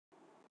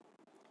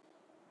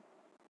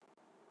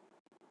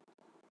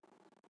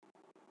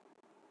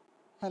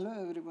Hello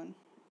everyone.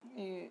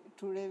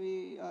 Today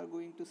we are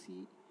going to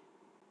see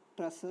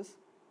trusses.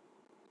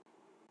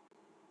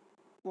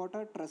 What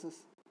are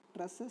trusses?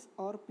 Trusses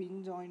are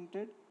pin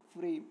jointed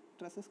frame.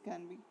 Trusses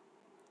can be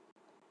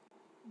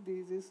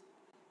this is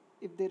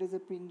if there is a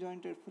pin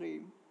jointed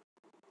frame.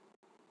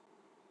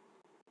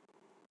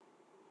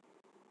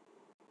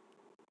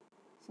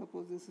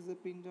 Suppose this is a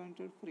pin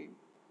jointed frame.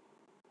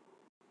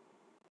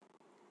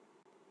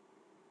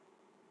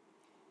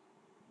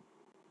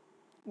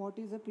 What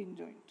is a pin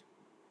joint?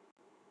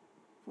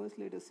 First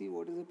let us see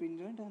what is a pin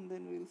joint and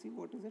then we will see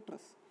what is a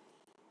truss.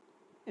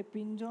 A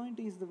pin joint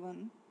is the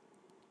one.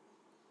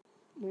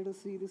 Let us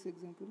see this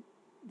example.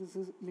 This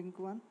is link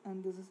 1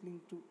 and this is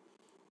link 2.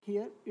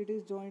 Here it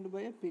is joined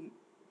by a pin,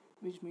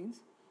 which means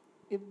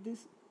if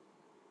this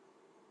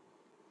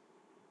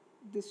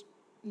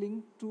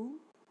link 2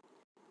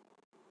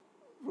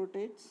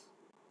 rotates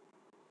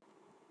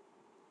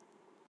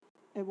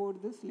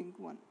about this link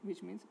 1,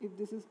 which means if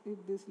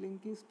this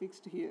link is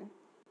fixed here,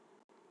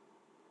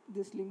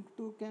 this link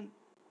 2 can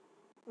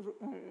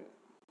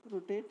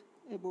rotate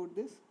about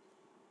this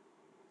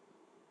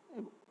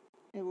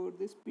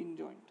pin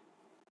joint,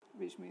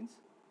 which means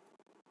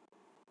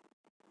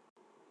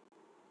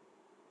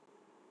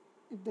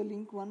if the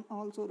link 1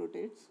 also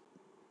rotates,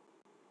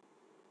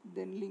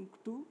 then link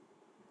 2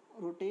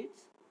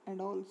 rotates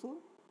and also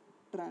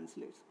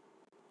translates.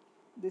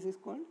 This is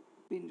called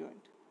pin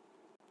joint.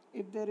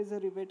 If there is a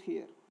rivet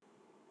here,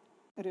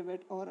 a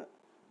rivet or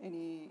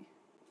any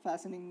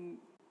fastening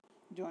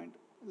joint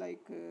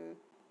like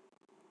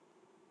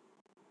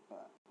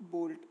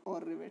bolt or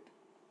rivet,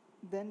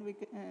 then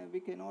we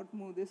cannot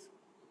move this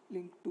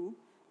link 2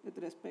 with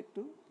respect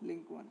to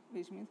link 1,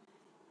 which means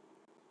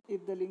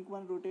if the link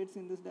 1 rotates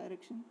in this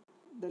direction,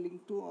 the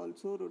link 2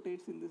 also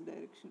rotates in this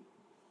direction.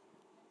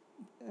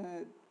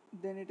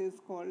 Then it is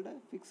called a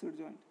fixed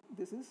joint.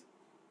 This is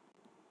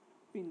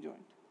pin joint.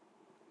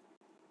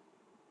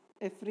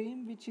 A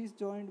frame which is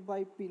joined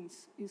by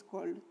pins is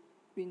called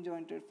pin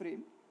jointed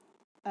frame,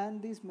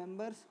 and these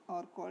members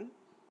are called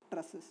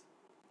trusses.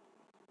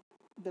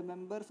 The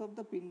members of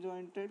the pin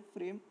jointed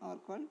frame are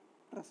called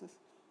trusses.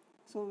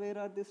 So where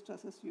are these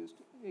trusses used?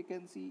 We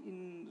can see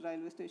in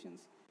railway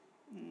stations,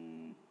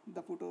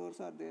 the footovers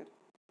are there.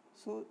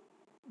 So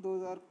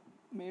those are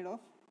made of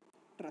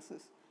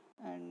trusses,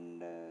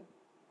 and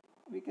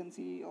we can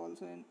see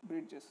also in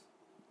bridges.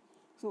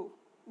 So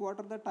what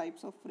are the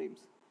types of frames?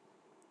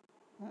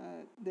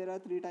 There are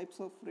 3 types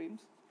of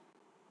frames,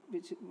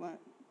 which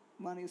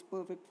one is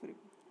perfect frame.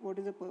 What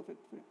is a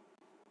perfect frame?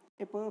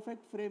 A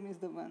perfect frame is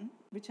the one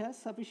which has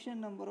sufficient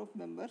number of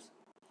members,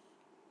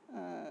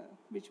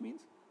 which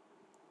means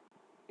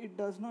it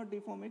does not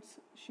deform its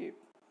shape,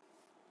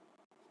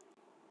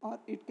 or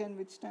it can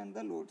withstand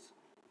the loads.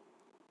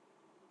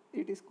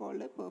 It is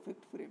called a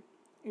perfect frame.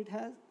 It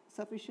has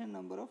sufficient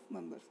number of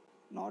members,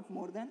 not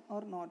more than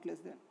or not less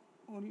than,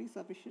 only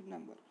sufficient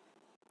number.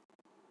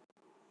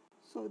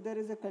 So there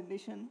is a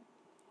condition,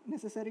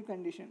 necessary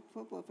condition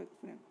for perfect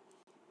frame.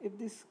 If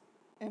this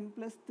m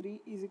plus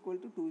 3 is equal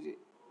to 2j,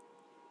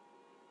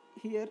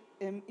 here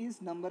m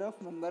is number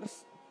of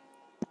members,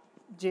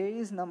 j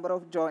is number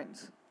of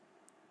joints,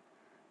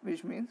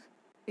 which means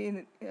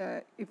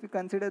if you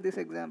consider this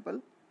example,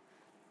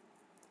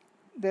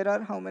 there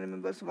are how many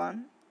members?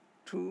 1,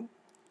 2,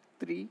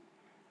 3,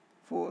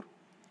 4,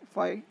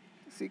 5,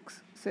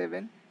 6,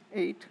 7,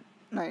 8,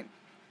 9.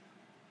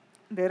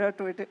 There are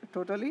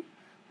totally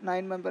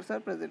 9 members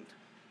are present.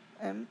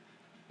 M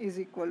is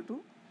equal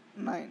to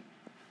 9.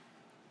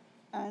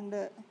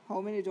 And how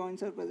many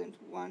joints are present?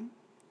 1,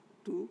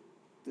 2,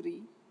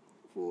 3,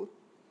 4,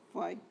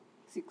 5,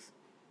 6.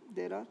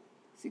 There are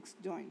 6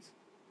 joints.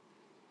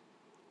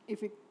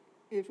 If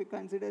we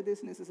consider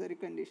this necessary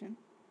condition,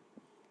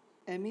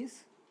 m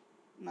is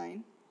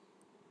 9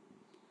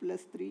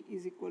 plus 3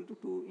 is equal to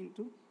 2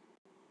 into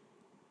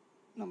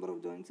number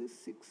of joints is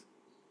 6,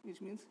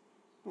 which means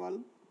 12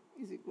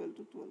 is equal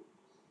to 12.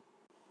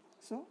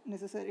 So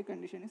necessary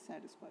condition is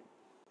satisfied.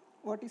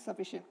 What is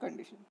sufficient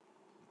condition?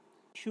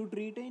 Should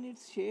retain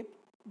its shape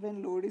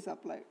when load is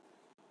applied.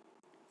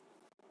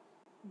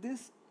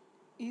 This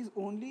is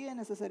only a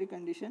necessary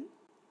condition.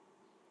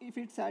 If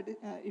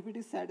it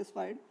is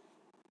satisfied,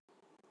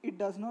 it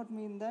does not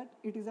mean that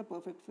it is a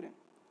perfect frame.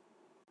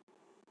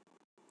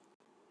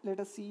 Let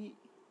us see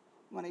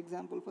one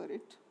example for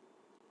it.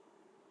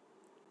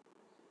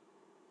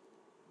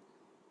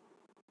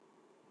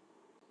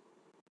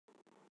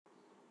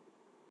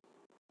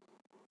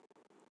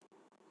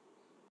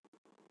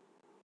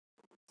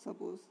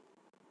 Suppose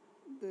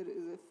there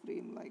is a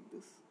frame like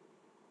this.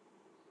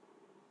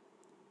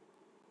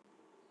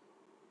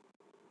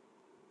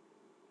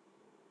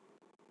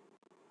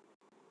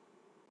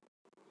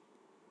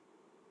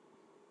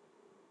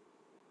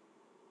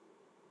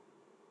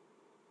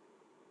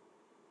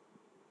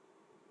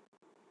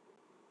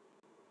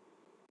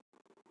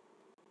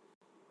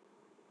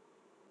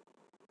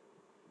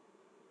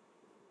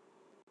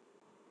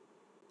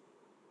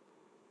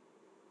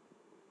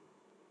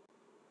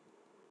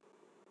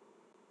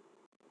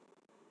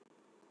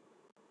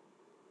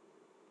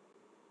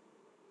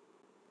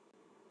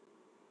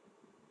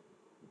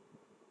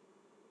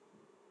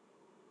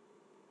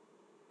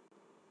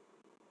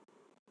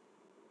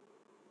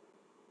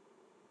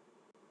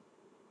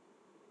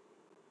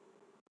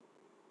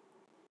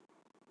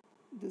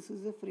 This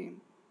is a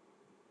frame.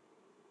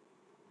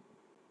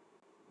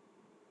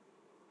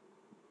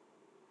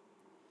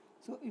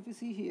 So if you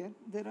see here,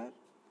 there are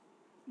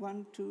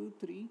 1, 2,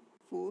 3,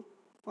 4,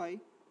 5,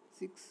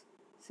 6,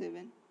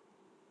 7,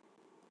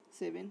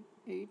 7,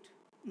 8,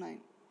 9.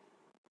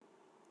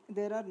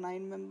 There are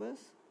 9 members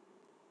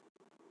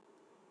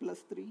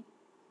plus 3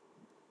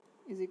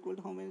 is equal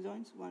to how many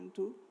joints? 1,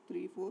 2,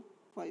 3, 4,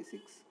 5,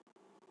 6.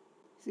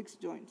 6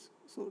 joints.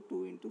 So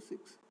 2 into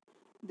 6.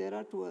 There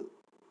are 12.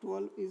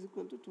 12 is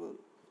equal to 12.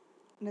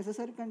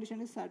 Necessary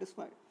condition is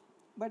satisfied,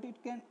 but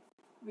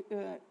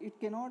it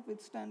cannot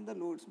withstand the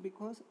loads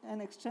because an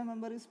extra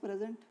member is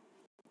present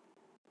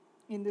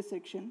in this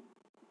section,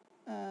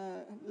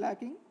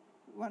 lacking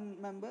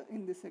one member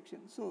in this section.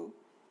 So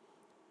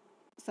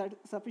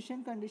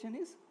sufficient condition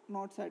is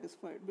not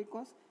satisfied,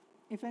 because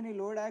if any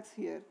load acts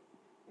here,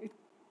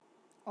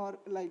 or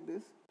like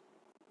this,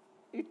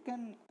 it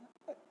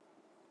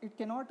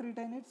cannot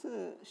retain its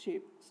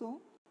shape. So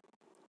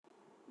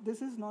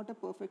this is not a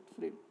perfect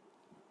frame.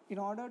 In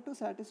order to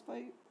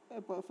satisfy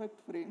a perfect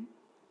frame,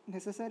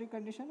 necessary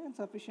condition and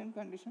sufficient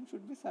condition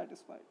should be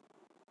satisfied.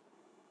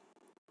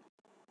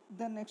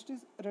 The next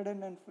is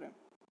redundant frame.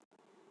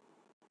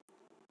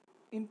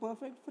 In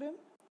perfect frame,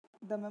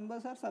 the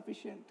members are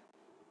sufficient.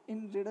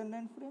 In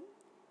redundant frame,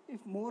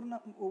 if more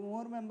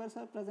members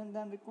are present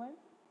than required,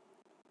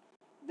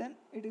 then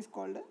it is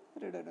called a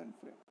redundant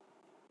frame.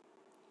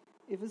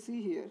 If you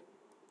see here,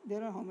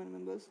 there are how many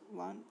members?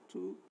 1,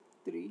 2,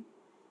 3,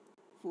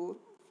 4,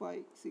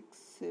 5, 6,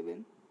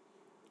 7,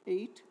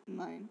 8,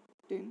 9,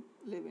 10,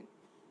 11.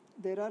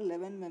 There are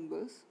 11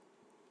 members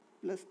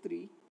plus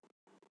 3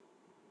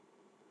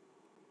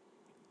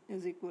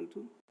 is equal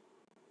to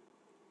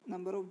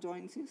number of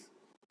joints is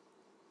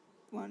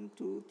 1,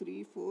 2,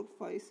 3, 4,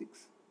 5,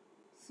 6.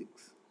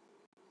 6.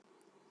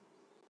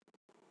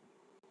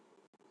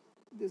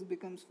 This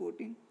becomes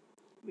 14,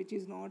 which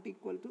is not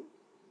equal to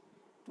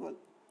 12.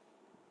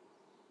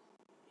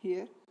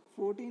 Here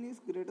 14 is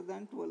greater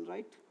than 12,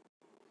 right?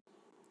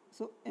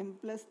 So m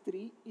plus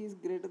 3 is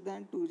greater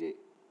than 2j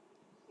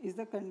is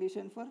the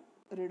condition for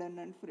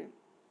redundant frame.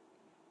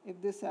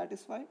 If this is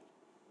satisfied,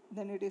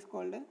 then it is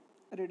called a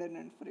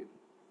redundant frame.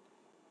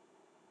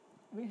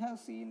 We have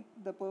seen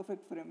the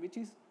perfect frame, which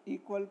is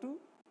equal to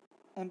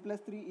m plus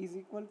 3 is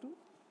equal to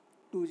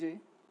 2j,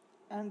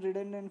 and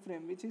redundant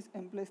frame, which is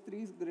m plus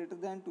 3 is greater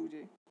than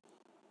 2j.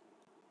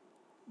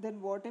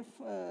 Then what if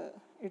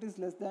it is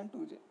less than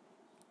 2j?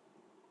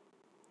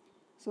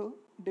 So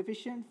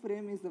deficient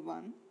frame is the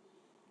one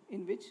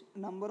in which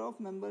number of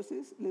members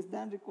is less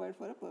than required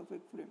for a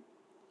perfect frame.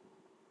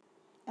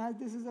 As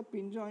this is a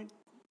pin jointed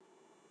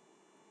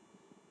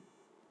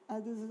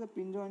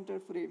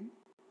frame,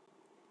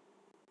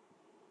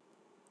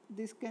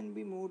 this can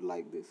be moved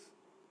like this.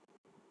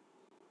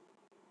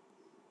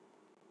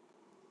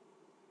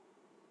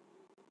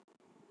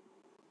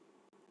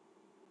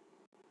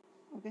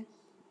 Okay.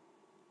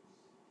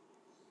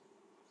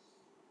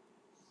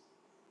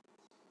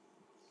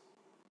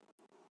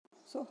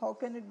 So how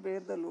can it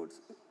bear the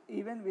loads?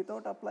 Even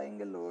without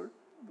applying a load,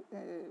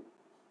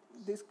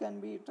 this can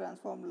be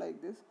transformed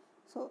like this.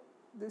 So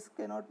this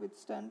cannot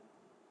withstand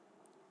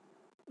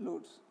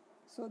loads.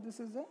 So this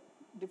is a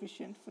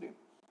deficient frame.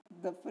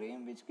 The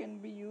frame which can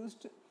be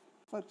used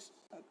for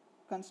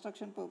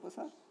construction purpose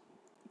are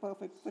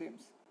perfect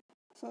frames.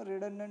 So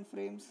redundant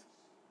frames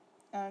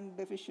and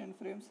deficient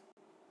frames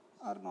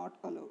are not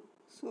allowed.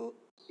 So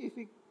if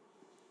we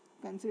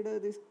consider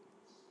this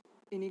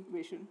in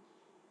equation,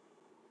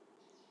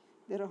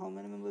 there are how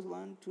many members?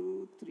 1,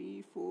 2,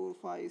 3, 4,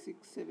 5,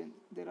 6, 7.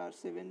 There are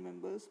 7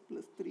 members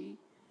plus 3,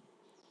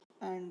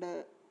 and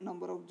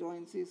number of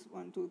joints is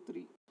 1, 2,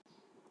 3.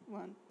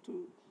 1,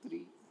 2,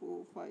 3,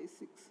 4, 5,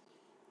 6.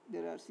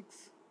 There are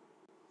 6.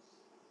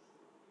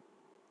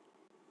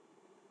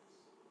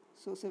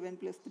 So 7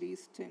 plus 3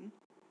 is 10,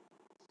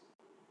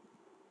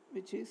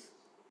 which is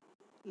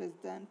less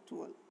than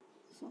 12.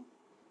 So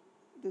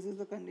this is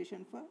the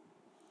condition for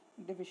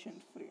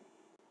deficient frame.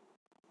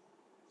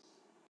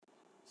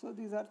 So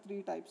these are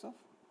 3 types of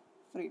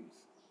frames.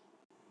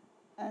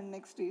 And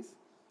next is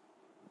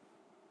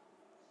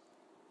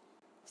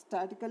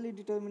statically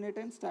determinate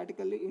and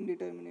statically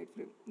indeterminate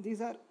frame.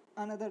 These are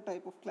another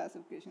type of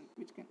classification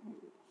which can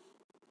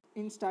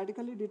in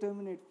statically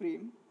determinate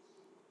frame,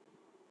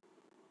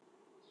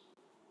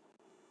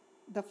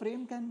 the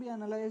frame can be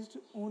analyzed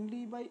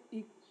only by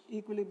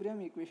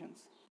equilibrium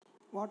equations.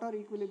 What are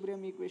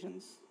equilibrium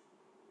equations?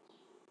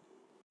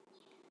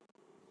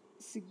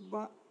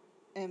 Sigma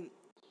m,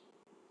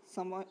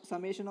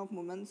 summation of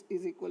moments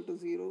is equal to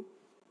 0,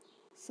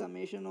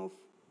 summation of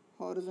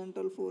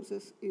horizontal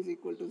forces is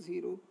equal to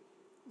 0,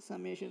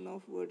 summation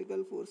of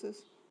vertical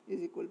forces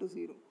is equal to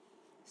 0.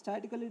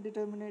 Statically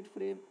determinate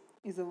frame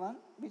is the one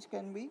which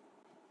can be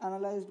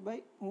analyzed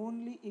by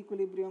only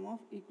equilibrium of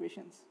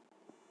equations.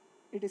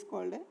 It is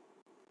called a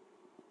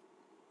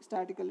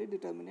statically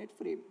determinate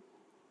frame.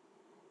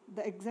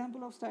 The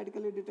example of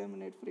statically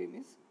determinate frame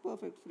is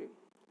perfect frame,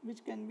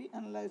 which can be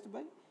analyzed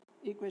by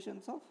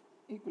equations of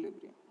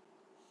equilibrium.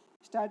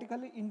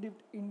 Statically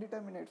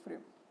indeterminate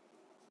frame.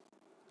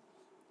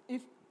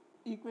 If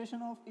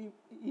equation of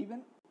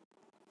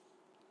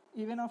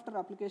even after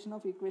application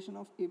of equation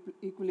of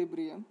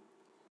equilibrium,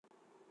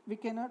 we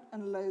cannot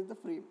analyze the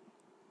frame.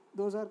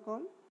 Those are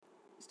called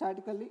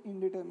statically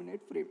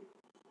indeterminate frame.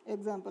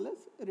 Example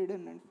is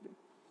redundant frame.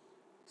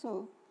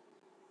 So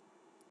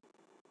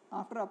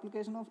after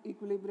application of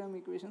equilibrium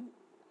equation,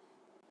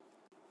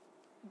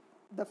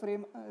 the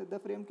frame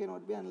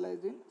cannot be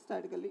analyzed in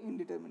statically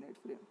indeterminate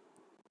frame.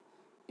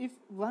 If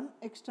one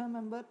extra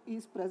member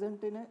is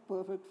present in a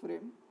perfect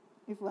frame,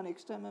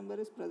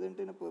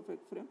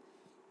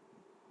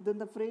 then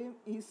the frame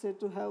is said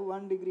to have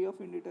 1 degree of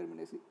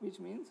indeterminacy, which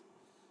means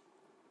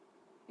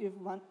if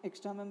one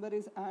extra member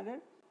is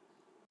added,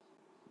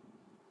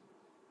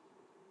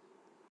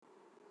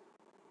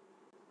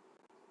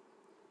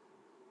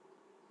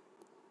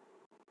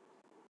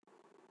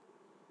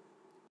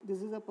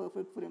 this is a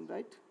perfect frame,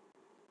 right?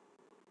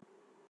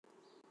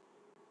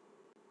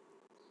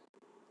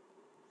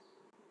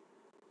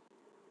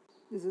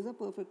 This is a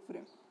perfect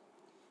frame.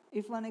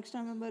 If one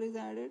extra member is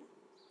added,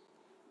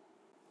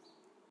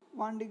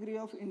 1 degree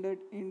of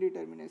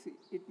indeterminacy,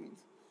 it means.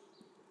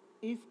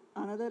 If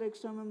another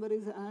extra member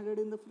is added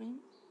in the frame,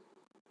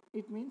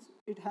 it means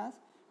it has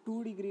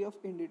 2 degree of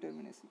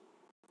indeterminacy.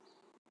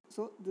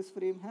 So this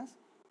frame has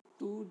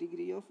 2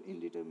 degree of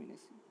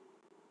indeterminacy.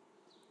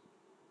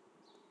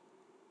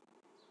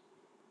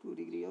 2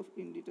 degree of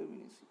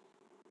indeterminacy.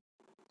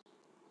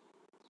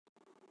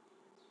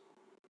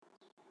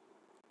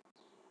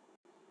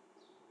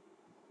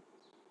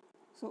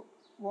 So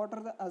what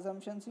are the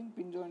assumptions in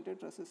pin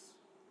jointed trusses?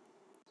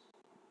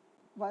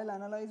 While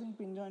analyzing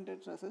pin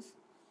jointed trusses,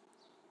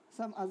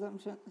 some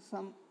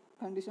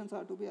conditions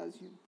are to be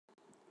assumed,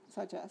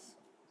 such as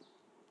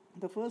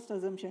the first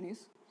assumption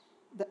is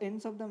the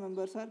ends of the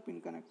members are pin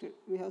connected.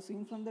 We have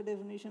seen from the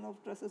definition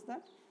of trusses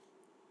that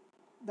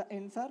the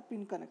ends are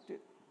pin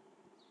connected,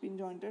 pin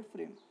jointed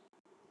frame.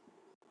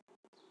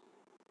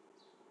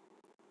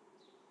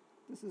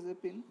 This is a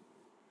pin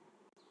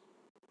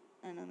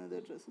and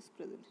another truss is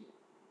present here.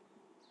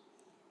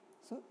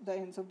 So the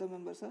ends of the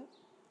members are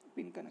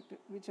pin connected,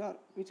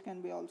 which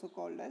can be also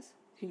called as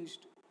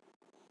hinged.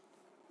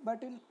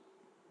 But in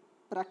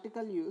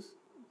practical use,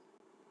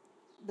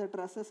 the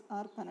trusses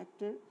are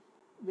connected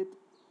with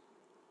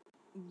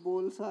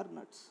bolts and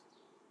nuts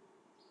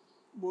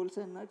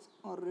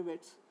or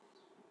rivets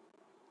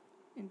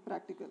in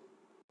practical.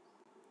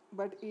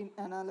 But in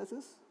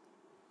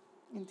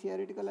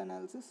theoretical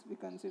analysis, we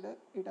consider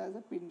it as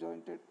a pin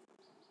jointed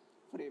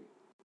frame.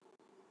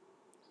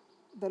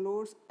 The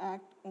loads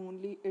act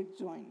only at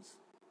joints.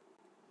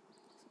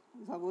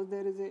 Suppose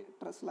there is a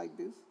truss like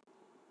this.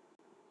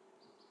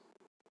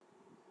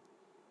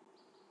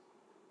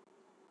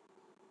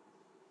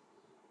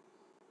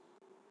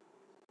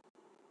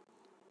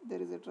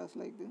 There is a truss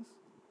like this.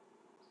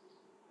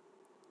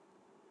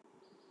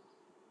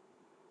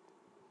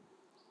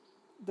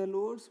 The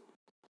loads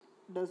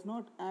does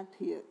not act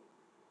here.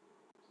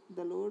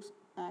 The loads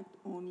act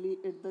only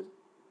at the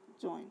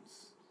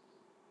joints.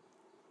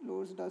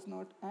 Loads does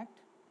not act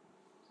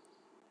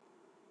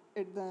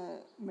at the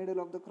middle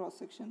of the cross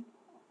section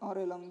or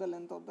along the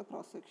length of the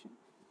cross section.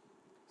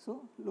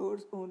 So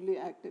loads only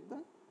act at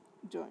the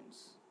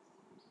joints.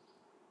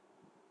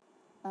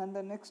 And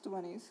the next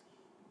one is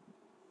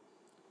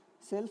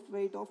self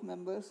weight of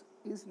members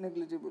is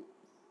negligible.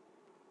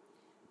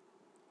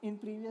 In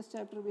previous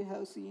chapter we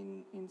have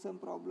seen in some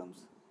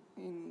problems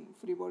in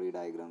free body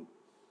diagram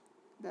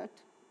that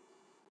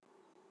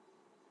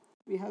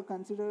we have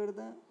considered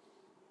the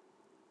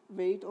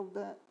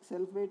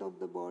self weight of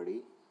the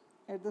body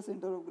at the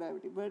center of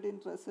gravity, but in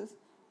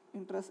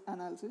truss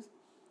analysis,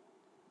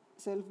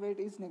 self weight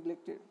is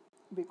neglected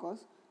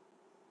because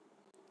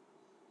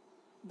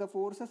the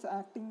forces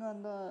acting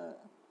on the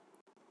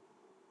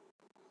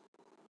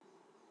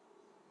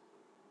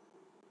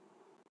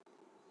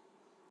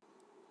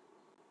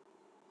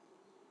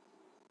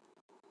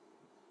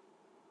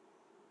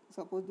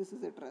suppose this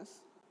is a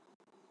truss.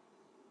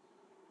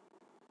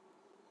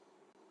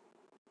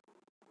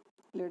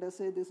 Let us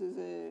say this is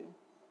a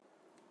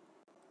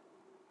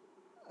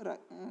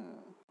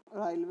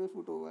railway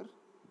footover.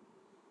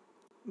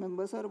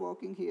 Members are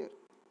walking here.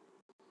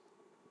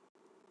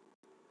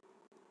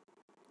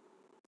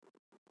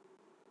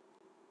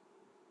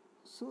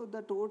 So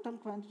the total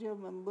quantity of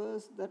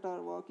members that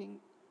are walking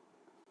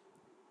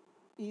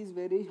is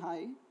very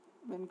high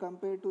when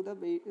compared to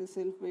the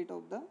self weight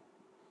of the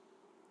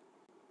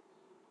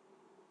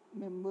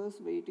members.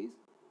 Weight is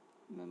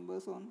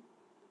members on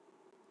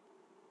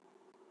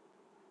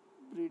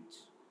bridge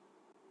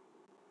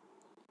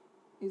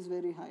is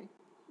very high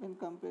when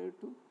compared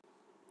to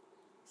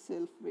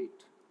self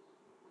weight.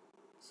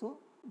 So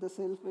the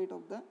self weight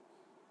of the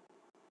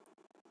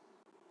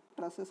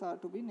trusses are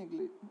to be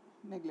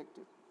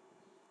neglected.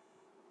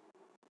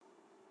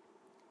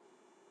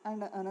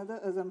 And another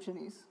assumption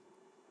is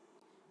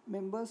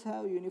members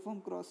have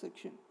uniform cross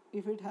section.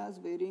 If it has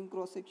varying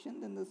cross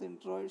section, then the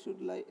centroid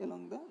should lie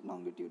along the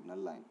longitudinal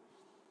line.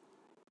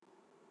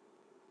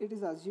 it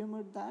is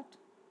assumed that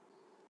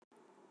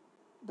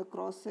the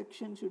cross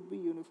section should be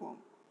uniform.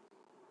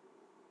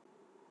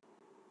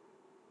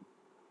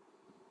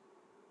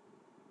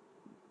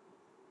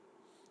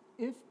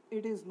 If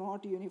it is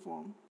not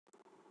uniform,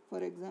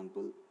 for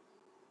example,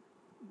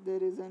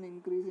 there is an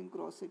increase in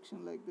cross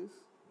section like this.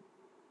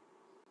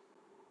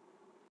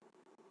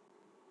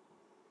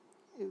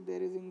 If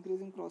there is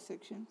increase in cross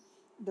section,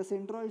 the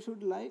centroid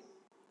should lie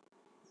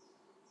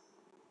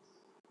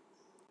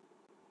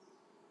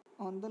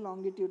on the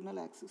longitudinal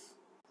axis.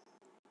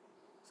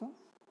 So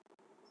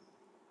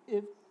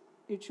if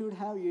it should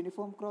have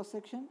uniform cross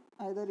section,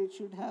 either it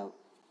should have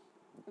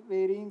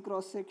varying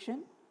cross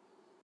section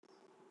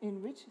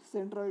in which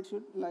centroid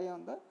should lie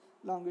on the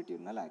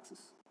longitudinal axis.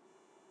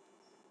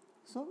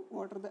 So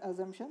what are the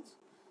assumptions?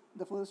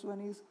 The first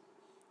one is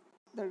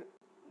that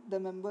the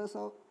members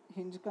are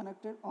hinge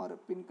connected or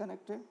pin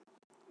connected.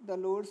 The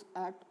loads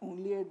act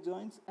only at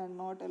joints and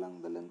not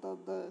along the length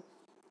of the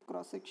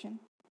cross section,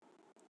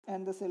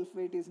 and the self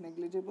weight is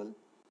negligible.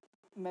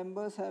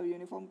 Members have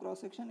uniform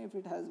cross section. If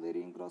it has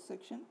varying cross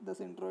section, the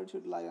centroid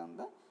should lie on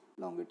the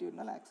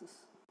longitudinal axis.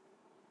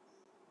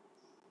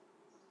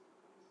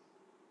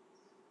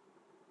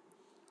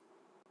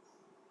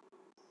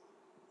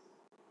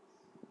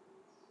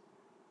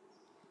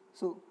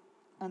 So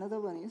another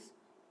one is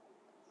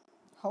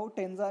how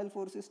tensile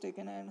force is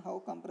taken and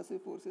how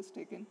compressive force is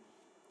taken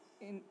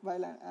in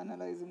while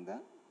analyzing the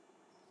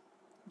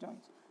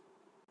joints.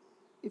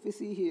 If you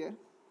see here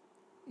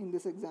in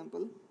this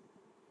example,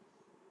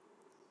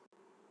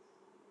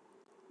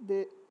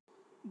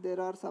 there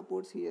are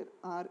supports here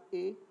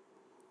RA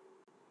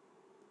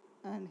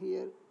and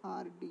here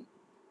RD.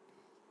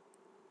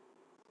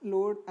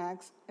 Load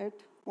acts at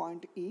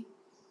point E.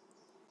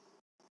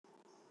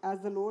 As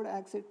the load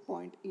acts at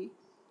point E,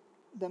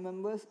 the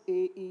members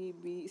AE,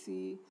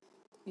 BC,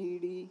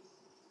 ED,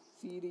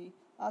 CD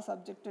are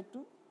subjected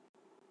to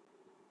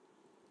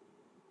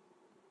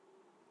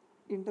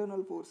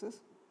internal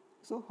forces.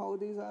 So how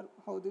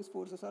these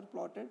forces are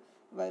plotted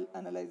while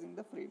analyzing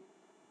the frame.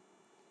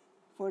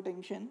 For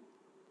tension,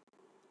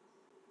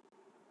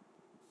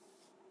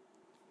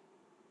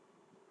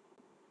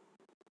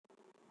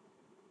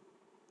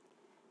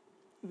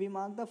 we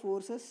mark the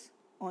forces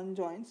on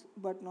joints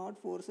but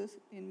not forces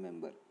in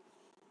member.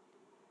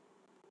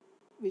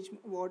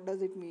 What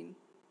does it mean?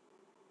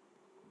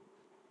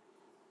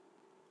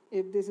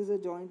 If this is a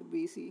joint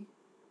BC,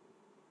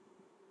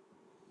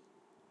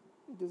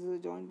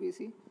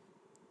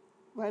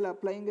 while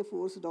applying a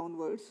force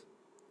downwards,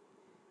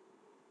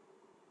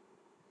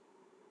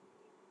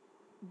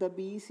 the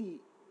BC,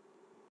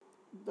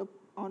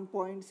 on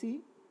point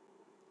C,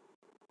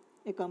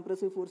 a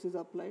compressive force is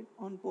applied.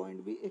 On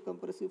point B, a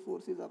compressive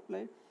force is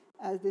applied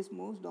as this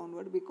moves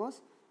downward,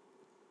 because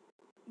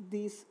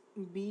these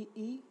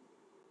BE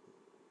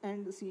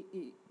and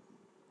CE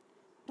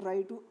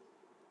try to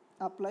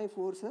apply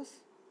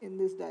forces in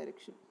this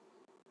direction.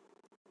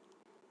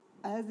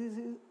 As this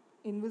is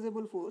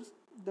invisible force,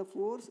 the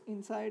force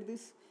inside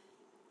this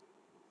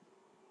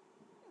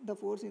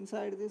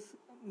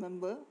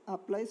member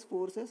applies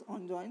forces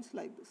on joints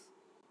like this.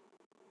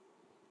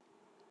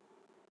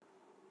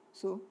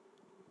 So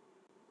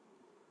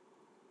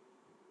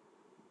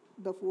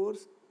the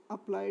force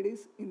applied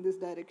is in this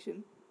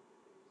direction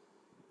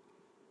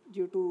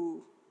due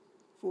to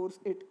force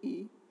at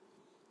E,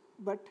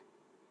 but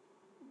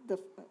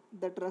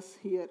the truss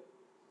here,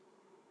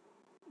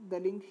 the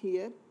link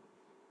here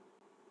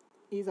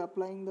is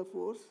applying the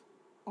force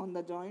on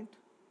the joint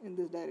in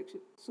this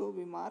direction. So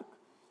we mark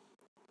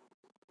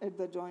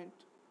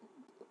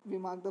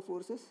the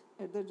forces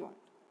at the joint.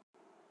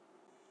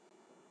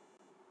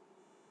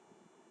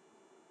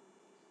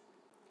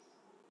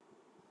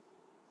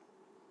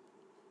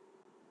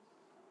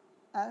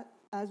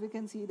 As we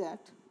can see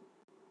that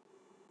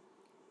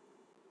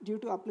due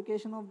to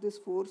application of this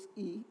force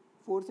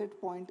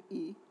at point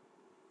E,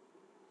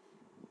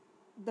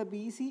 the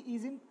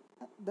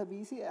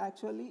BC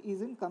actually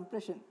is in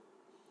compression,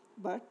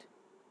 but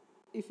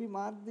if we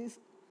mark this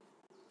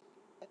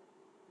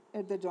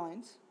at the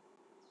joints,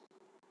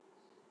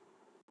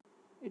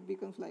 it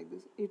becomes like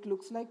this. It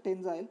looks like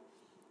tensile,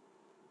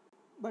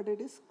 but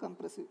it is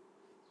compressive.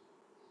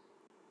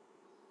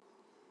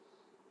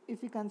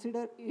 If we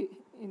consider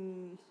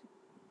in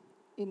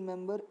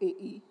member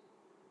AE,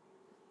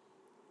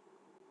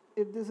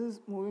 if this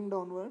is moving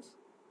downwards,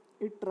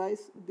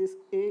 this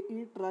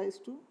AE tries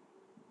to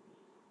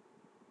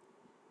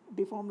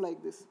deform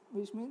like this,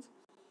 which means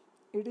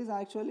it is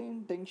actually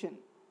in tension.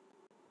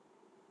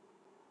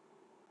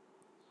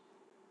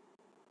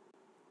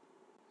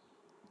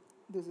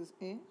 This is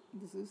A,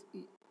 this is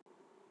E.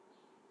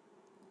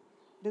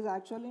 It is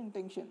actually in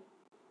tension,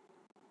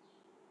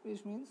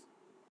 which means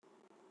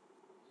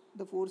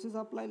the force is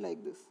applied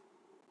like this.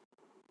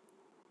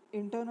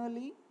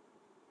 Internally,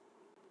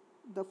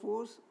 the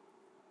forces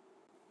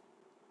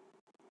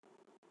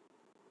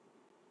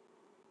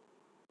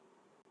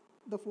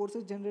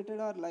generated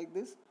are like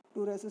this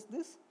to resist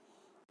this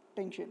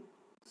tension.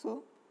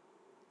 So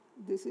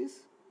this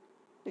is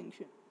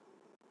tension.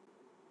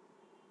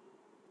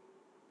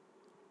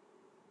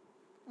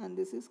 and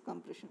this is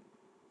compression.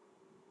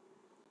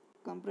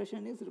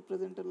 Compression is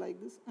represented like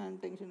this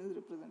and tension is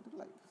represented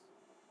like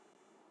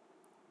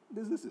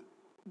this.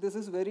 This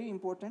is very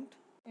important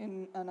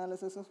in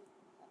analysis of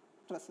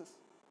trusses.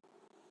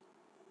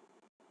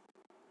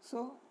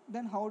 So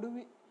then how do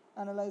we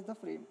analyze the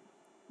frame?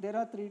 There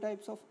are three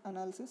types of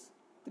analysis,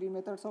 three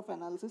methods of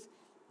analysis.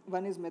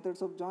 One is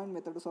methods of joint,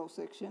 methods of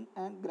section,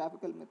 and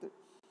graphical method.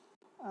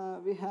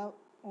 We have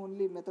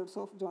only methods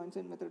of joints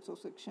and methods of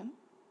section.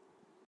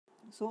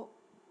 So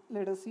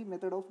let us see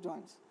method of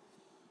joints.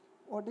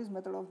 What is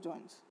method of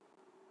joints?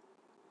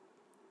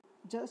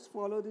 Just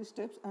follow these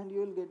steps and you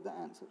will get the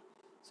answer.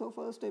 So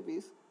first step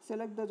is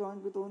select the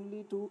joint with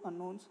only two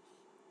unknowns.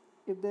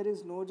 If there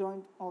is no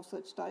joint of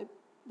such type,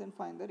 then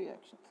find the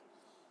reactions.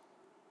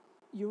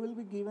 You will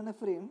be given a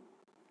frame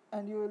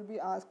and you will be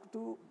asked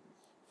to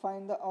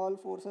find the all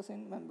forces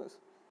in members.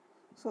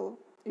 So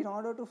in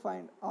order to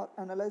find or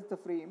analyze the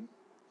frame,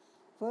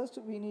 first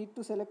we need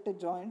to select a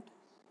joint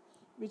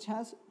which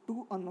has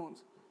two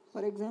unknowns.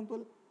 For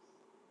example,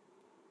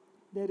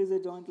 there is a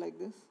joint like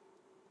this.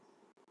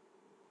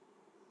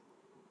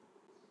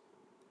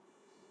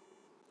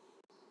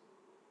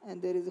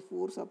 And there is a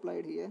force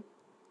applied here,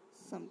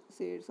 some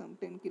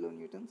 10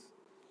 kilonewtons.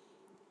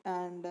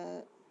 And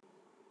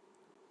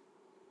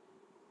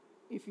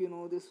if you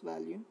know this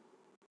value,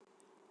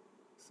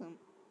 some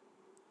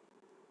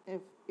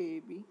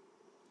FAB,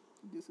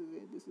 this is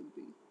A, this is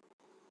B,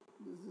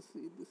 this is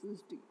C, this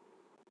is D.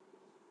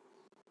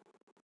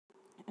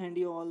 And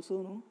you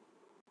also know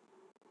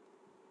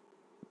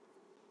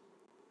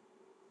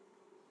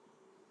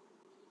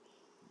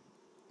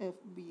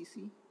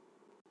FBC.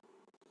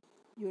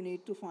 You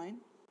need to find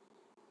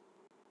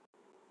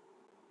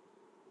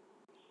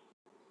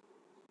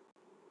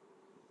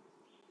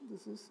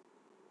this is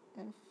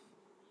F,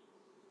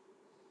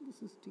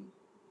 this is T,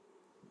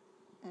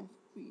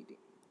 FBD.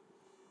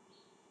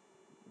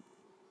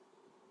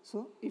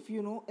 So if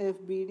you know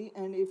FBD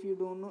and if you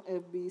don't know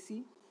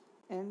FBC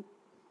and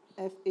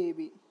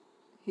FAB,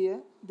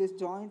 here this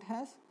joint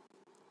has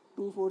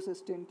two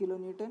forces 10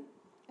 kilonewton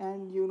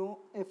and you know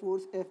a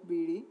force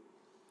FBD,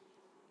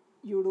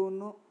 you don't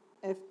know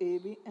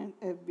FAB and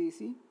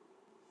FBC,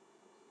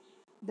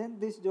 then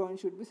this joint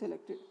should be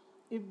selected.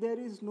 If there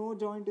is no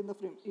joint in the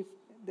frame, if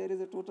there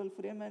is a total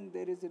frame and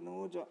there is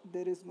no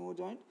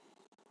joint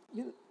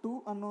with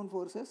two unknown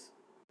forces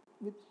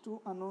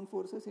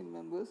in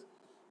members,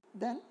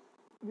 then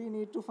we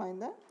need to find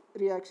the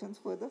reactions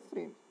for the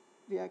frame,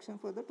 reaction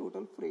for the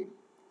total frame.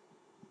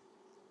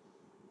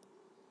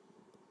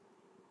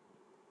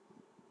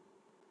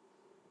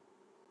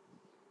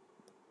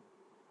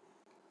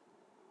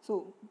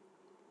 So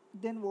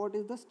then what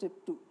is the step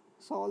 2?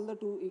 Solve the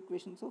two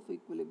equations of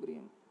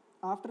equilibrium.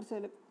 After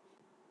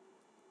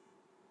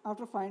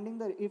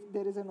finding if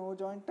there is a no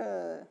joint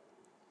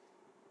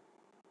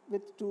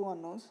with two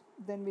unknowns,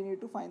 then we need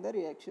to find the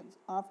reactions.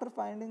 After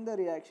finding the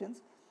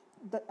reactions,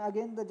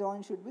 again the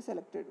joint should be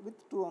selected with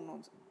two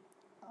unknowns.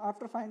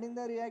 After finding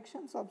the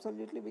reactions,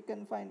 absolutely we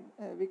can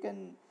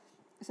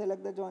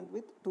select the joint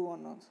with two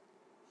unknowns.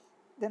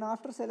 Then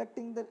after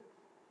selecting the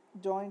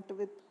joint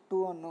with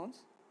two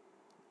unknowns,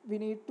 we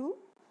need to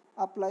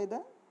apply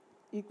the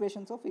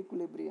equations of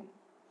equilibrium.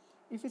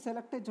 If we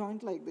select a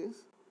joint like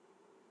this,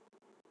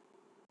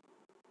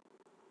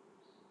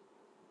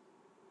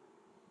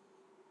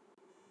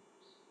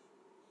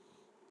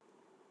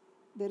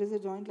 there is a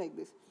joint like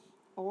this.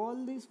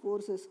 All these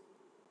forces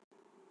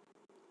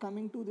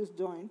coming to this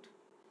joint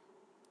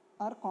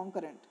are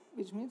concurrent,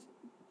 which means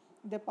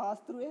they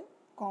pass through a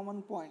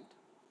common point,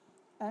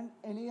 and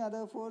any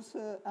other force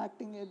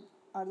acting at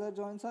other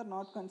joints are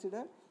not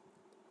considered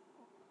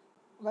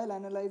while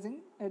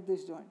analyzing at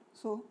this joint.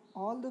 So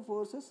all the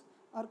forces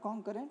are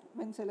concurrent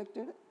when we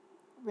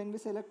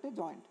select a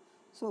joint.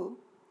 So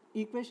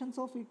equations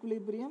of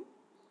equilibrium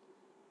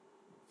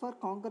for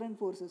concurrent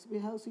forces, we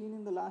have seen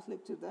in the last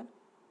lecture that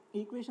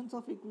equations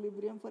of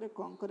equilibrium for a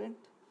concurrent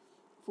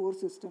force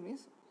system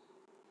is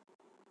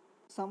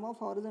sum of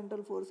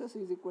horizontal forces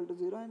is equal to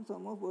 0 and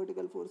sum of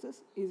vertical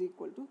forces is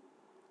equal to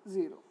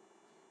 0.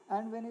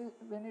 And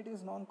when it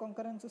is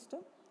non-concurrent system,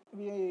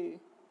 we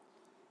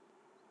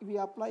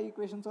apply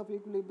equations of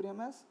equilibrium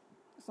as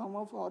sum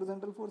of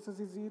horizontal forces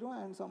is 0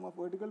 and sum of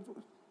vertical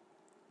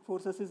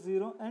forces is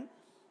 0 and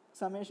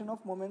summation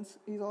of moments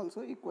is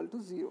also equal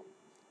to 0.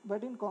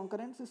 But in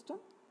concurrent system,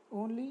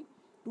 only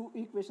two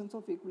equations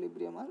of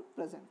equilibrium are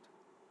present.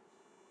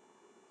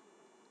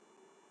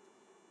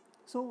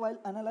 So while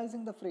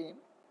analyzing the frame,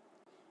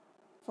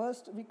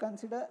 first we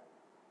consider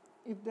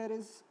if there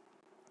is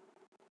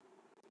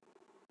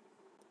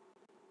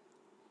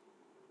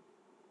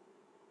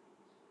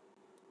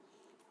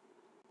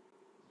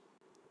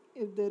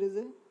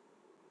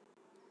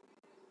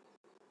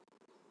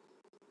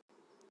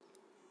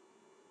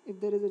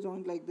a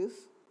joint like this,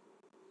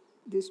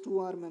 these two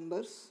are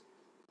members,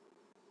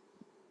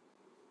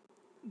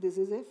 this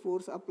is a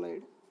force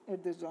applied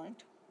at this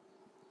joint.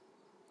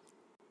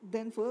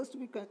 Then first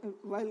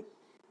while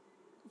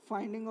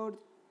finding out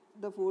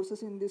the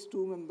forces in these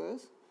two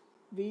members,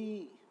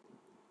 we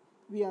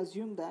we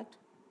assume that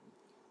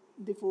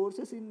the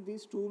forces in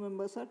these two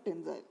members are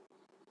tensile.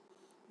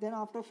 Then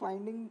after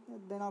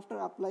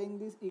applying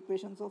these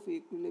equations of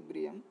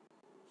equilibrium,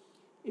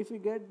 if we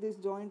get this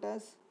joint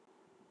as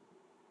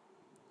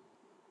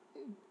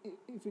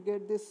if we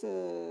get this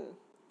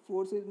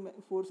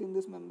force in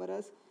this member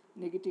as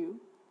negative,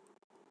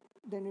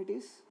 then it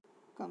is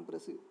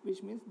compressive,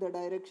 which means the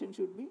direction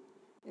should be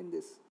in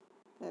this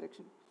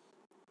direction.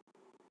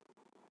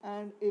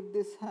 And if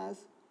this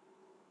has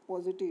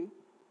positive,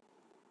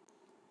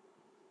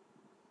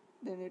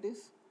 then it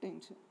is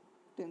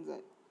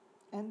tensile,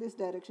 and this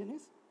direction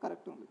is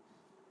correct only.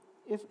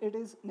 If it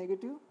is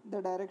negative,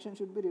 the direction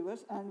should be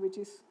reverse, and which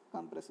is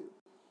compressive.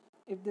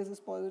 If this is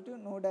positive,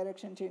 no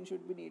direction change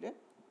should be needed.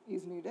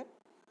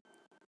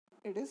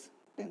 It is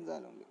tensile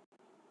only.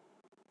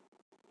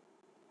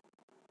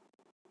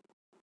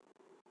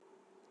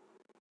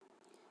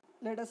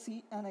 Let us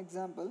see an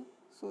example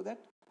so that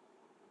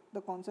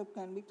the concept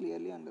can be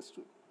clearly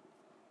understood.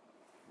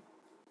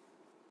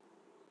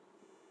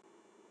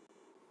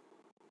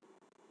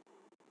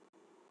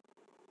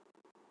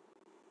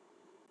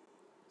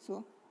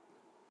 So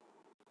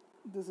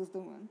this is the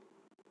one.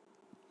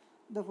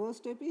 The first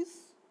step is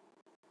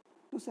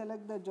to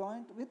select the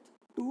joint with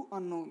two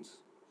unknowns.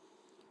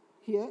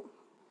 Here,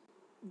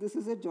 this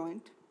is a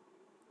joint.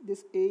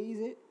 This A is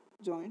a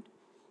joint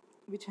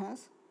which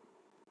has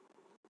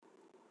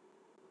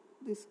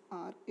this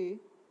RA,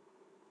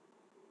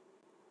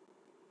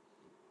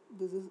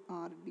 this is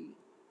RD,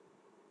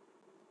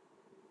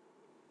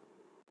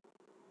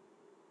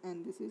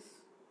 and this is,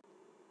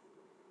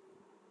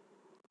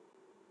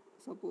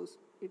 suppose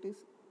it is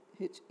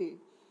HA.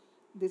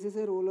 This is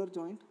a roller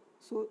joint,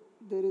 so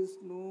there is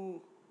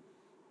no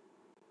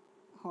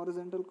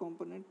horizontal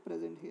component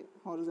present here,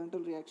 horizontal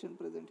reaction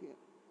present here.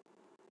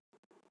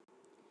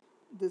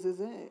 This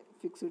is a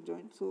fixed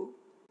joint, so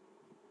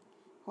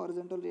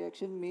horizontal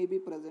reaction may be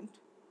present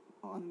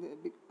on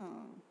the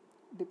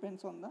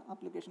depends on the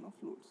application of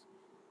fluids.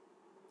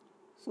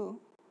 So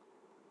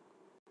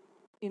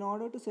in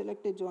order to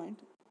select a joint,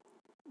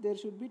 there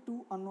should be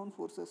two unknown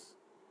forces,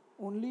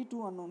 only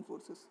two unknown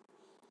forces.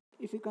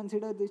 If you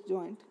consider this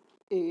joint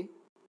A,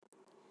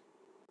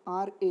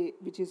 RA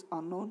which is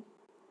unknown,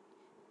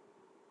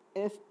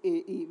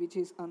 FAE which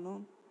is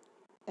unknown,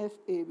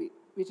 FAB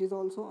which is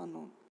also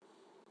unknown,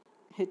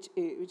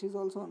 HA which is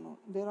also unknown.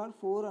 There are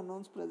four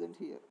unknowns present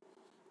here,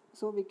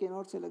 so we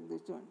cannot select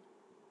this joint.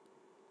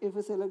 If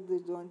we select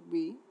this joint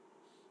B,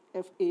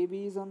 FAB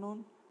is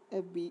unknown,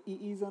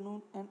 FBE is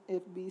unknown, and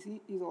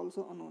FBC is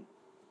also unknown.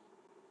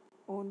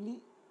 Only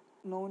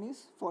known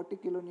is 40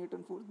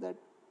 kilonewton force that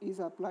is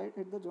applied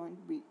at the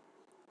joint B.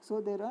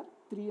 So there are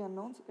three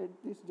unknowns at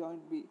this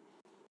joint B.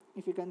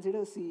 If you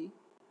consider C,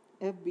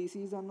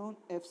 FBC is unknown,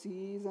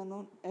 FCE is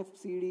unknown,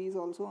 FCD is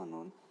also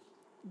unknown.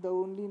 The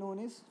only known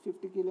is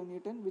 50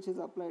 kilonewton which is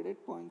applied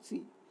at point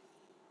C.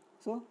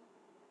 So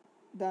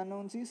the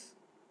unknowns is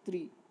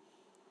 3.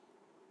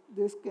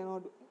 This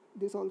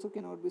also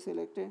cannot be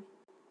selected.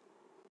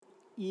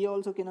 E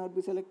also cannot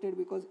be selected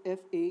because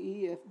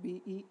FAE,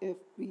 FBE,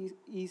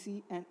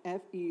 FBEC and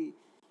FED,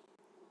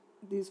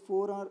 these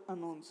four are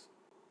unknowns.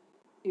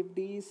 If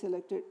D is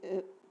selected,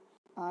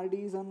 RD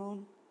is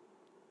unknown,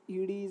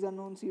 ED is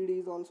unknown, CD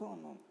is also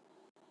unknown.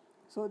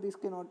 So this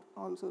cannot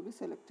also be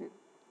selected.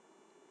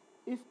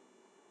 If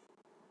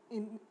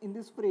in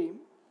this frame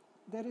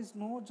there is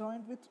no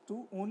joint with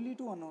only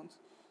two unknowns,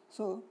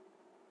 so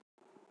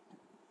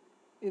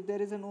if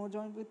there is no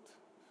joint with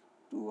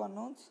two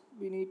unknowns,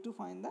 we need to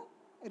find the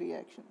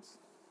reactions.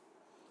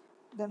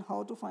 Then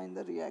how to find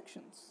the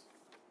reactions?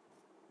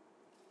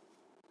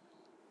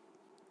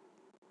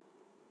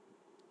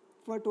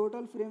 For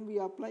total frame, we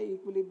apply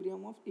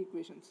equilibrium of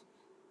equations.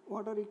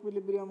 What are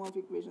equilibrium of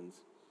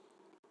equations?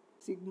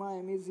 Sigma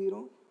m is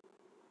 0,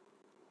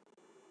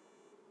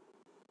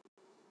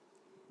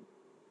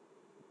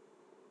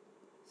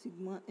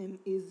 sigma m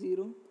is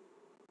 0,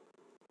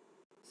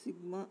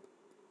 sigma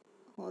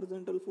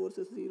horizontal force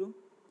is 0,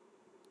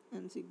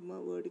 and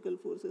sigma vertical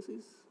forces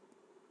is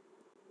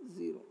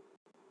 0.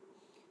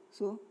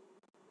 So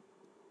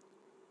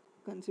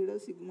consider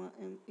sigma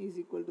m is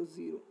equal to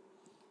 0.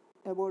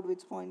 About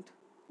which point?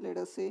 Let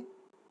us say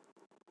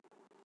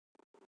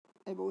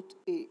about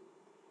A.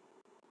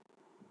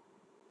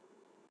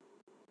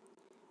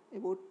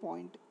 About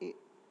point A.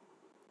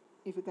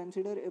 If you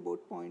consider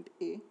about point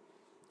A,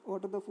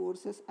 what are the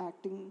forces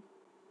acting?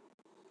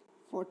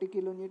 40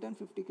 kilonewton,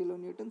 50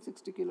 kilonewton,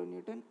 60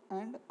 kilonewton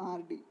and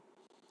RD.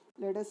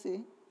 Let us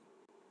say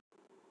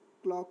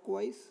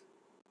clockwise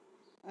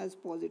as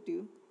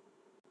positive,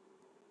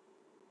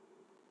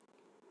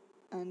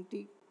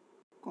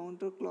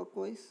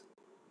 anti-counterclockwise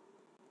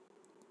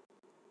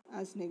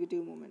as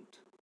negative moment.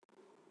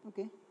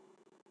 Okay.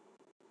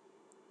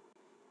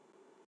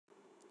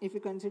 If you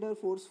consider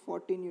force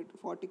 40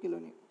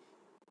 kilonewton,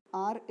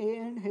 RA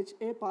and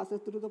HA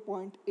passes through the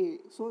point A,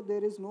 so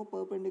there is no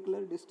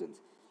perpendicular distance.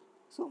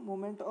 So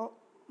moment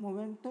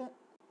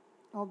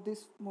of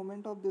this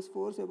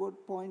force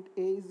about point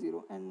A is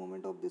 0, and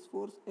moment of this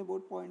force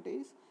about point A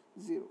is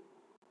 0.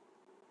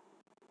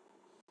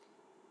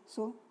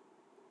 So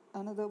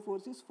another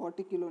force is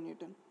 40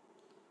 kilonewton.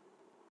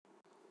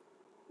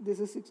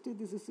 This is 60,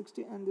 this is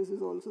 60, and this is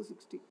also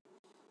 60.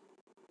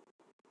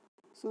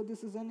 So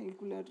this is an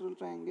equilateral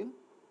triangle,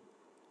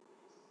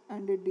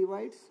 and it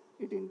divides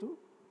it into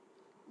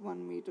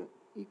 1 meter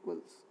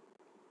equal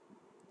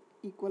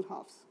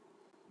halves.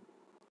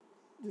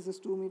 This is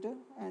 2 meter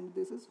and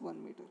this is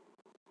 1 meter.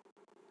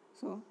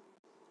 So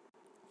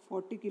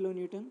 40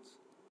 kilonewtons,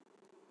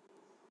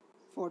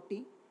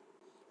 40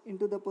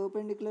 into the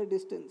perpendicular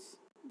distance.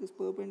 This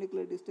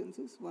perpendicular distance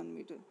is 1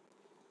 meter.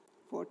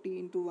 40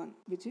 into 1,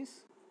 which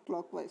is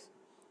clockwise.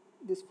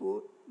 This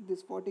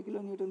 40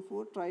 kilonewton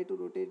force try to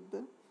rotate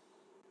the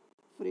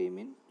frame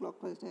in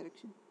clockwise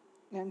direction,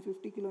 and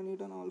 50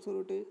 kilonewton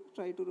also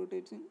try to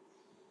rotate in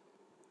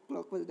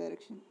clockwise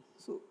direction.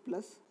 So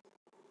plus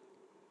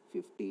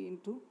 50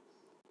 into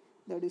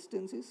the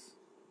distance is,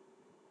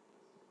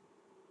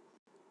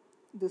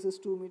 this is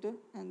 2 meter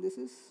and this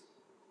is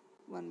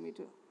 1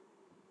 meter.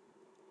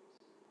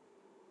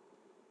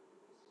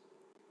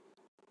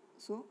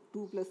 So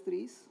 2 plus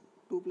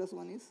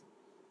 1 is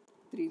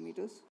 3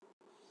 meters,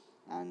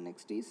 and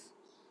next is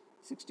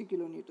 60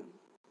 kilonewton.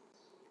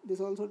 This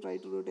also try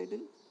to rotate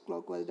in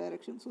clockwise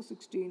direction, so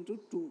 60 into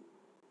 2.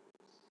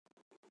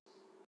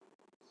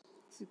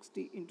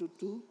 60 into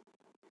 2,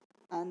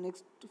 and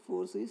next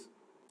force is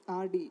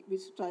RD,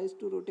 which tries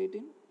to rotate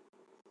in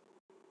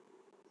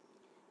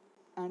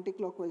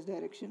anti-clockwise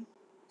direction,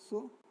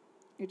 so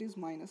it is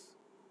minus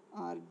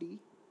RD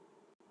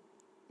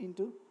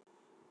into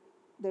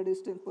the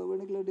distance,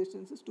 perpendicular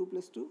distance is 2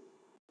 plus 2,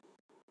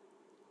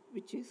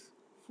 which is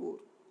 4,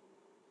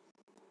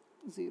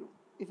 0.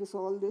 If you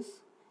solve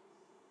this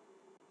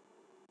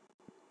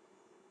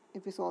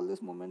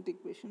moment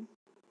equation,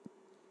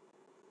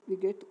 we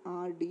get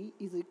RD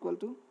is equal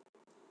to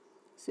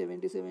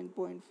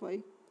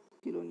 77.5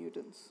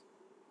 kilonewtons.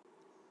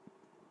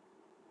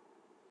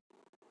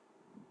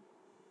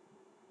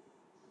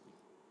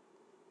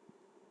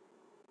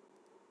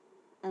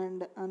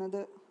 And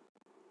another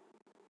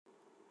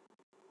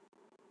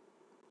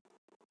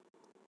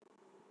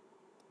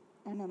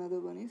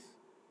one is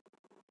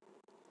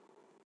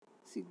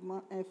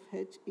sigma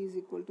FH is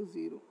equal to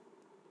 0.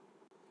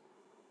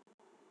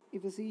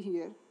 If you see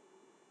here,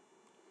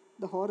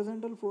 the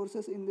horizontal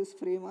forces in this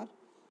frame are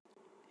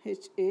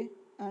HA,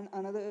 and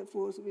another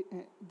force,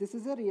 this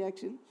is a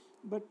reaction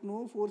but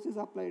no force is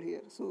applied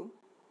here. So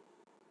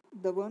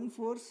the one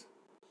force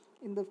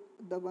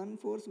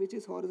which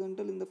is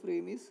horizontal in the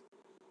frame is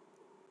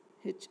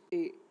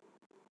HA,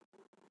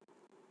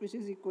 which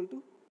is equal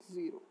to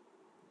 0,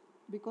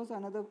 because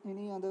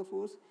any other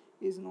force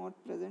is not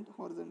present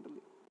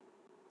horizontally.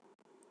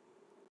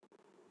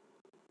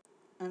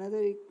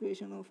 Another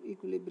equation of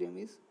equilibrium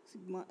is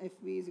sigma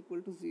Fv is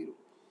equal to 0.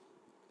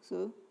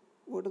 So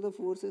what are the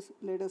forces?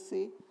 Let us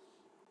say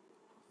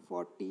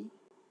 40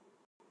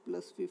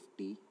 plus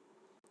 50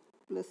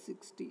 plus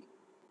 60.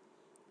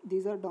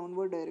 These are in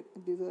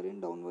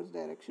downwards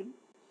direction,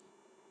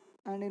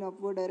 and in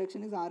upward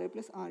direction is Ra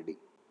plus Rd,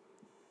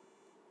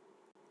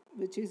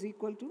 which is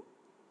equal to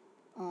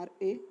Ra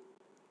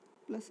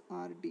plus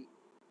Rd.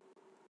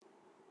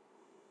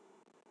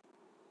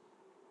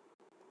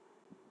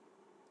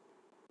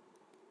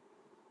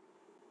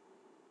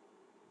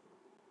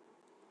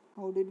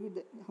 How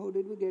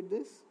did we get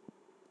this?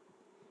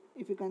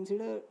 If you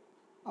consider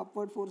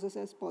upward forces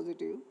as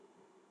positive,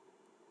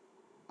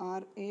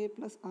 Ra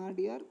plus Rd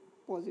are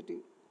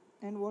positive,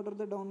 and what are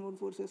the downward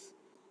forces?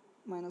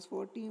 Minus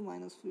 40,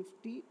 minus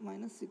 50,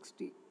 minus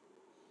 60.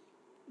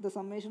 The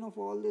summation of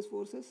all these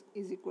forces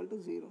is equal to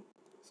 0,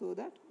 so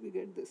that we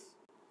get this.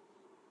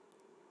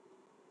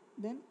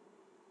 Then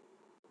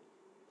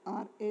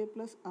Ra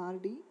plus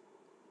Rd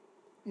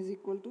is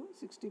equal to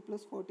 60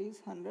 plus 40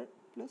 is 100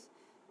 plus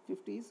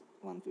 50 is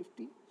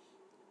 150.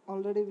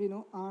 Already we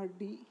know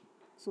Rd,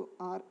 so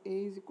Ra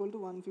is equal to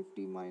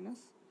 150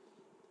 minus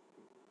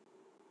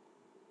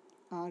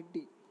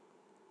Rd,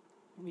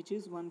 which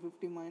is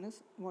 150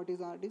 minus, what is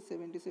Rd?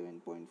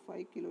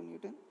 77.5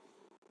 kilonewton.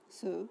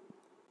 So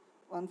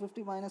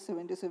 150 minus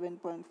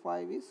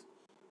 77.5 is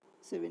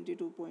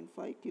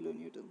 72.5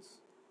 kilonewtons.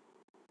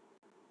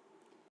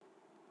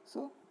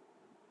 So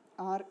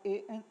Ra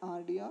and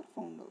Rd are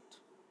found out.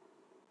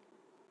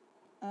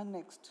 And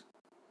next,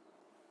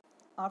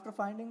 after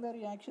finding the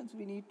reactions,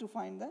 we need to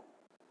find the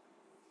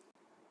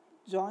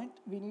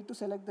joint. We need to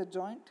select the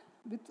joint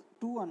with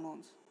two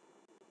unknowns.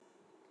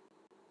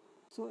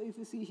 So if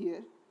you see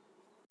here,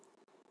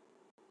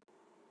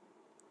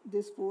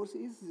 this force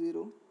is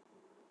 0.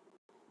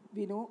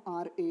 We know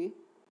Ra, we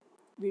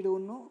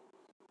don't know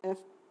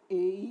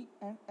FAE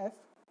and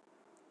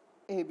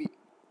FAB.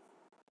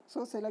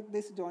 So select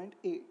this joint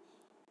A,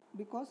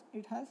 because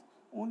it has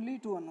only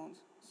two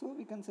unknowns. So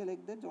we can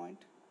select the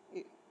joint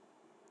A.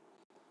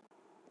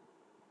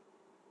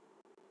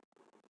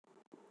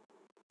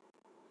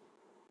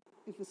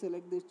 If you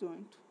select this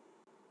joint,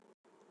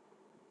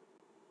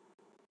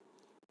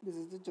 this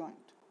is the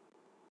joint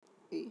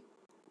A.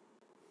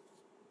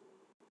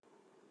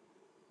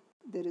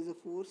 There is a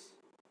force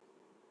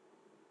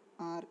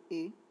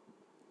RA,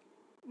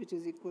 which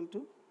is equal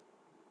to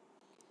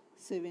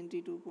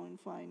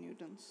 72.5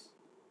 newtons,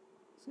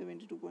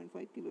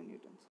 72.5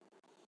 kilonewtons.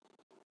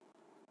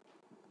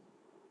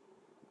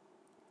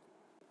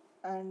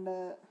 And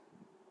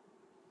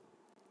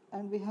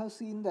we have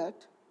seen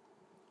that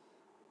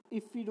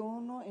if we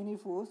don't know any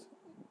force,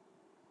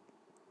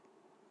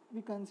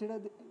 we consider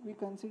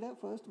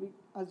first, we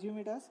assume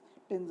it as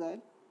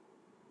tensile.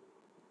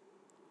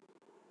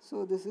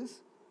 So this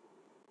is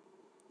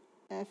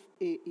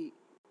FAE,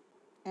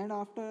 and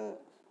after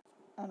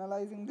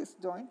analyzing this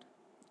joint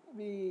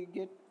we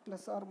get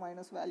plus or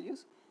minus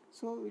values,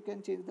 so we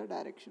can change the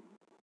direction.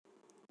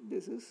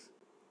 This is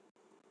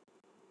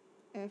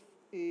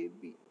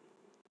FAB.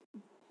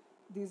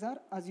 These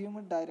are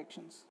assumed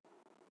directions.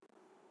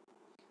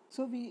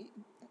 So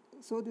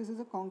this is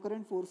a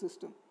concurrent force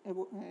system.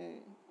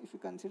 If you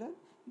consider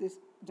this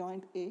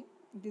joint A,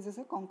 this is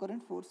a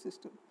concurrent force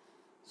system.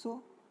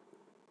 So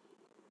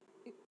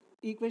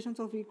equations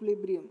of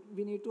equilibrium,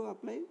 we need to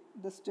apply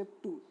the step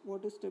 2.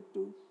 What is step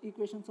 2?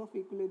 Equations of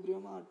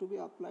equilibrium are to be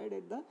applied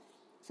at the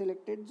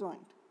selected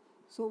joint.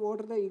 So what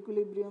are the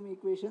equilibrium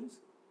equations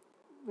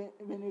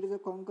when it is a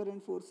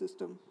concurrent force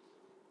system?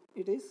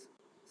 It is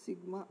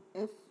sigma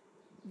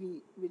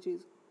FV, which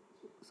is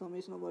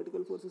summation of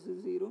vertical forces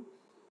is 0,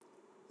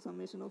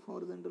 summation of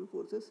horizontal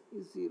forces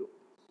is 0.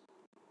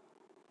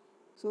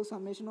 So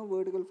summation of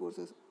vertical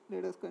forces,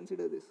 let us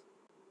consider this.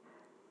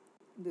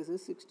 This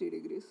is 60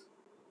 degrees.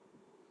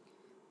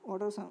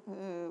 What are some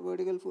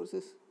vertical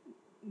forces?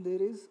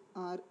 There is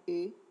RA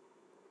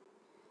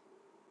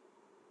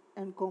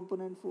and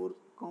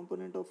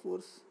component of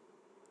force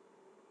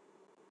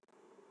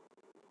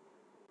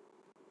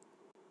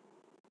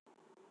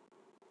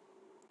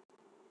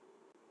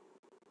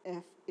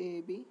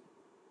FAB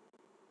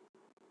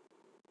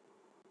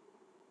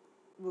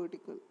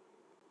vertical.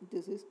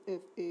 This is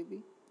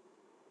FAB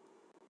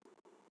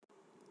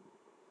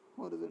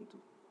horizontal.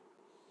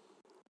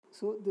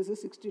 So this is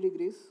 60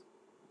 degrees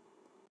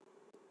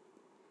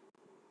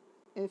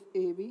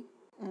FAB,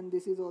 and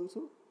this is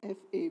also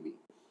FAB.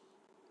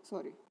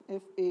 Sorry,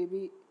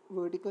 FAB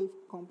vertical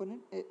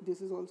component.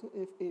 This is also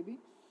FAB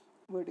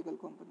vertical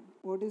component.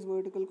 What is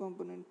vertical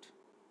component?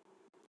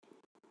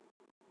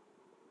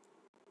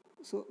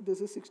 So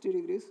this is 60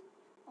 degrees.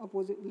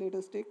 Opposite. Let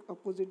us take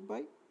opposite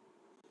by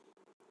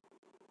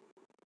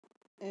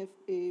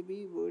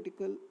FAB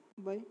vertical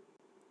by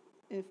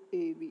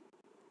FAB,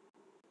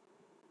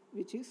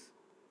 which is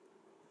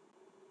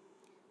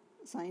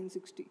sine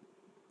 60.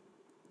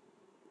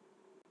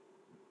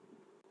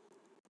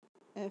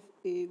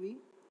 FAB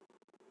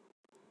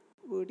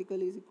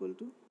vertical is equal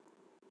to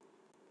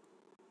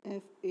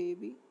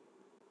FAB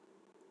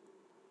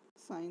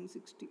sine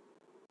 60.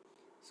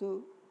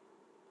 So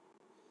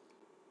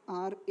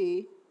RA,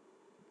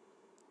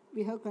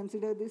 we have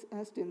considered this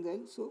as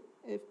tensile, so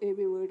FAB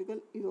vertical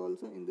is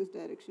also in this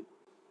direction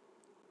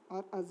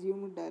or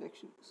assumed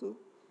direction. So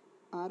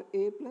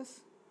RA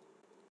plus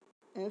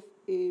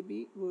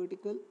FAB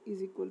vertical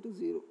is equal to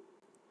 0.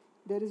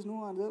 There is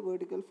no other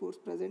vertical force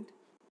present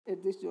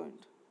at this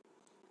joint.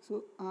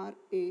 So RA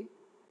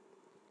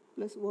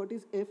plus what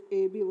is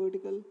FAB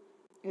vertical?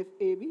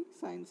 FAB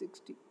sine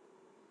 60.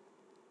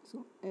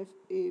 So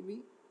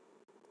FAB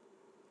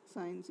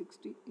sine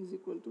 60 is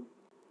equal to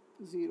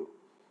 0.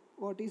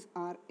 What is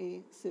RA?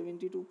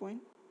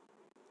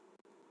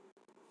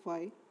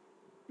 72.5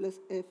 plus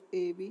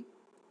FAB.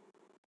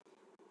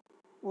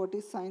 What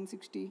is sine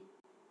 60?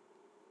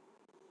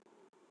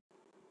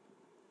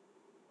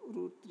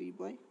 Root 3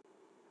 by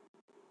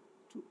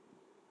 2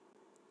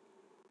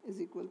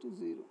 is equal to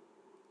 0.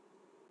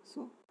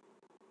 So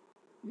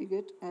we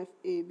get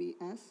FAB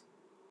as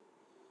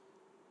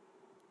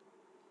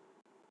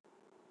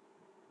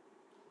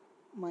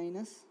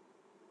minus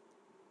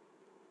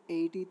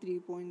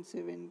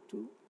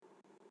 83.72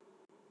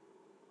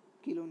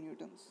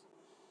 kilonewtons.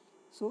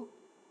 So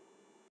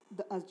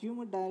the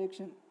assumed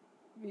direction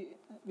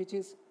which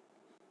is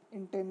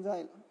in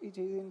tensile, which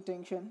is in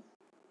tension,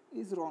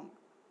 is wrong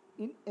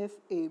in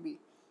FAB.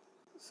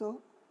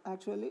 So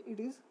actually it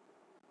is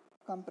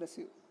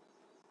compressive.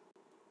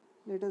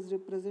 Let us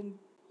represent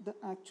the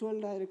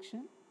actual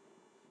direction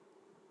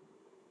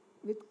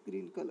with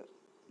green color.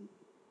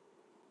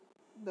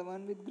 The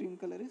one with green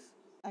color is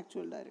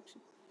actual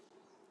direction.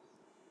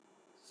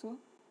 So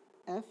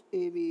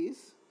FAB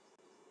is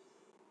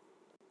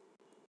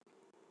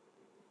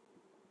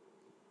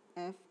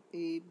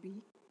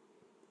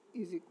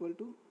equal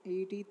to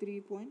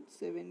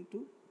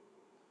 83.72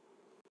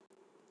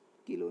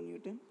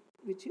 kilonewton,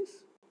 which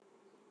is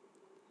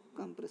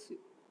compressive.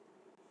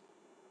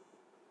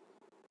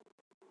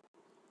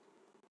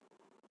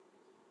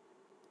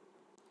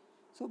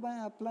 So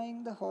by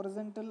applying the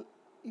horizontal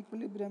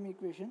equilibrium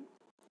equation,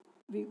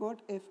 we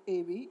got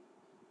FAB.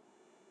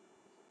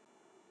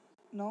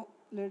 Now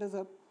let us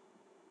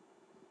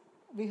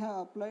we have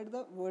applied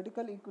the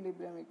vertical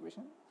equilibrium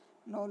equation.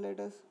 Now let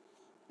us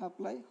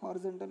apply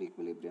horizontal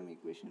equilibrium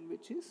equation,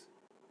 which is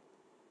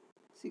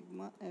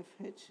sigma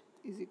FH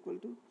is equal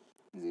to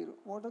 0.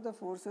 What are the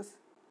forces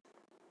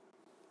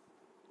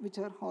which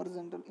are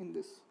horizontal in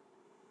this.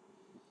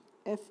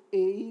 FA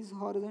is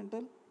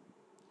horizontal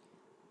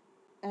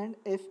and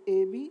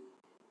FAB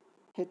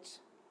H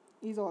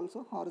is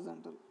also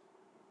horizontal.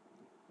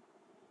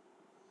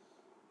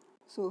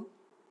 So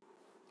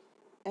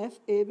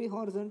FAB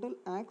horizontal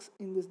acts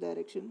in this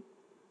direction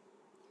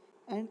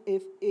and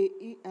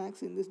FAE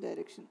acts in this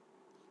direction.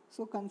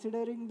 So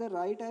considering the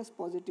right as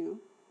positive,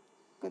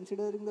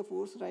 considering the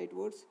force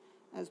rightwards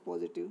as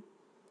positive,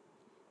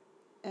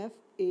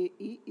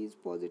 FAE is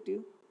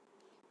positive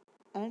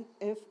and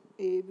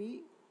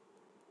FAB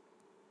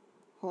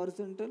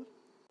horizontal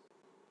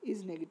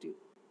is negative,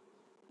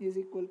 is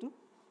equal to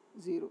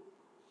 0.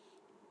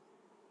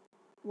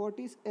 What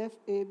is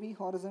FAB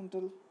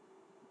horizontal?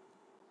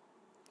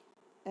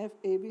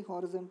 FAB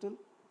horizontal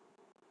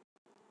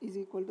is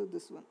equal to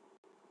this one,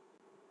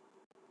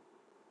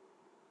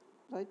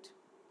 right?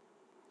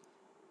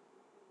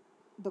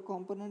 The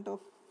component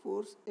of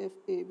force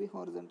FAB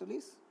horizontal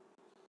is,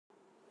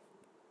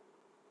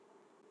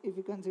 if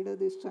you consider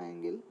this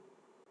triangle,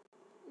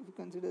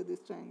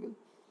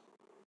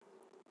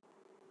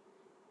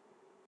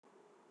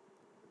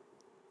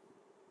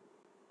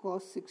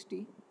 cos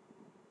 60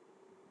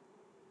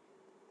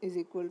 is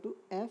equal to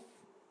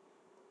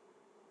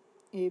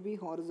FAB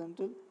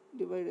horizontal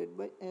divided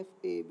by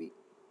FAB.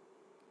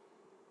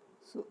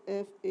 So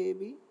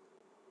FAB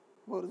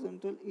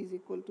horizontal is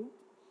equal to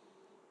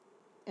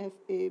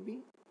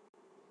FAB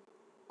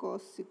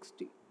cos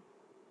 60.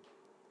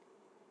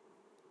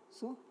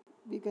 So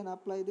we can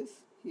apply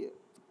this here.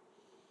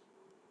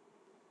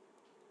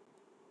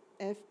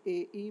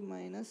 FAE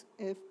minus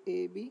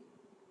FAB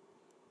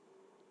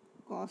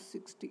cos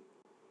 60,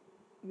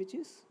 which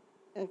is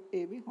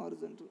FAB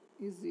horizontal,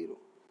 is 0.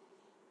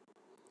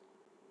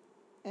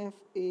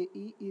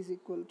 FAE is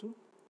equal to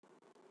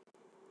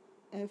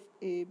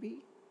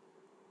FAB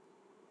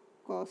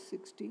cos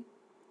 60.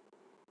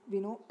 We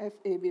know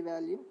FAB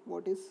value.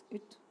 What is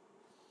it?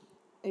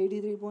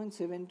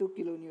 83.72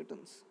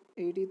 kilonewtons.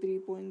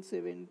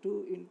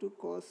 83.72 into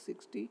cos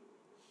 60.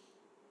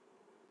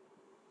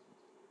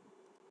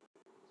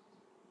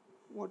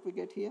 What we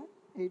get here?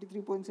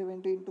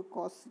 83.72 into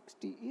cos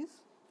 60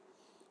 is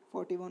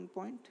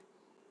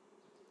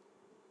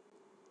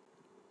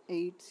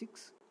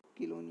 41.86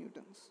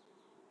 kilonewtons.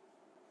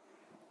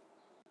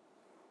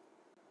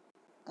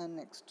 And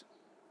next,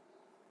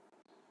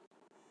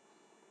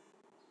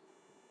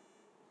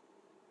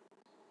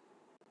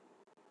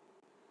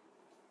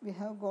 we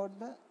have got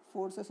the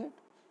forces at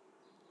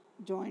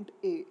joint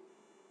A,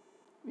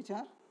 which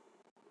are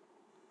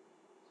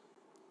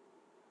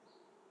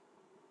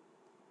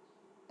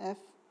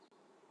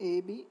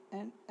FAB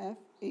and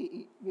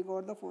FAE. We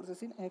got the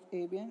forces in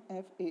FAB and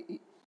FAE.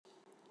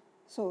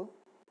 So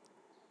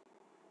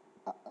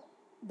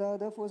the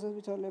other forces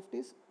which are left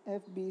is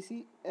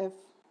FBC,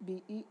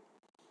 FBE,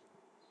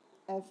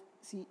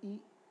 FCE,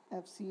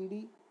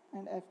 FCD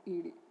and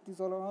FED. These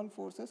are all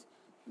forces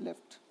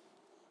left.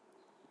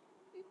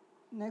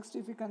 Next,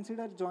 if we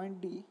consider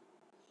joint D,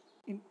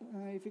 the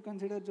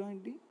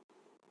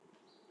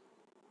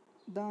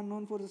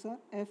unknown forces are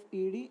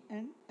FED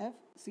and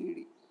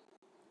FCD.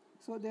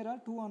 So there are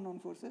two unknown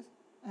forces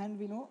and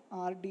we know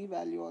RD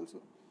value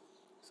also.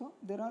 So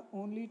there are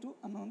only two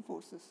unknown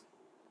forces.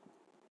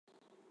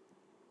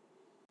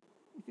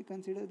 If you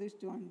consider this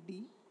joint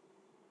D,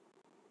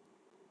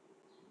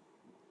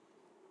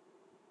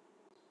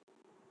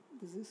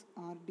 this is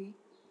RD,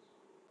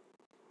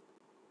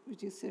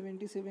 which is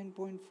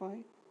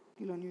 77.5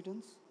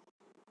 kilonewtons,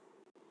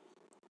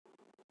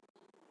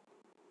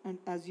 and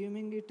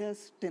assuming it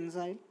as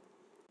tensile,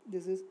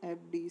 this is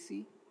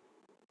FDC,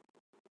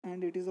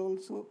 and it is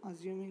also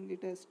assuming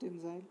it as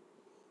tensile,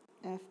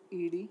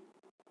 FED.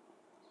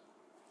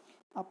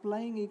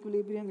 Applying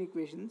equilibrium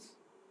equations,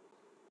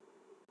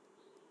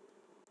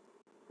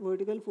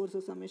 vertical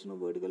forces, summation of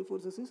vertical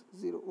forces is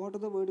 0. What are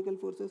the vertical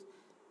forces?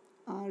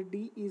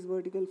 RD is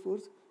vertical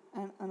force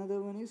and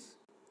another one is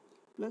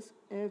plus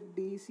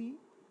FDC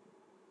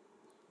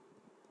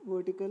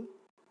vertical.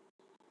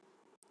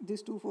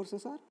 These two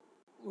forces are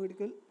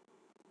vertical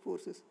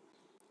forces,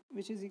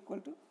 which is equal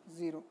to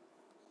 0.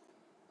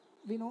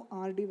 We know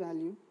RD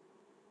value,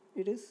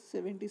 it is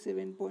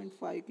 77.5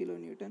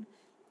 kilonewton,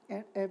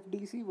 and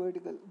FDC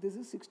vertical, this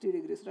is 60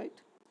 degrees,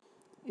 right?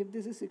 If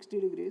this is 60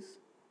 degrees,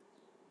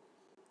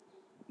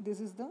 this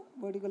is the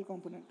vertical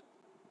component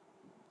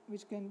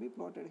which can be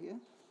plotted here.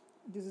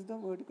 This is the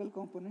vertical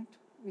component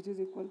which is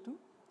equal to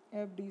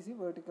FDC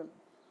vertical.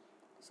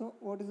 So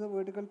what is the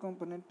vertical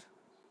component?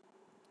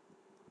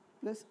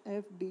 Plus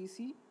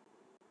FDC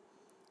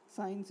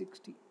sine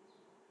 60,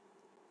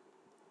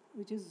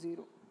 which is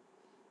 0.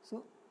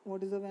 So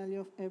what is the value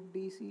of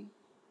FDC?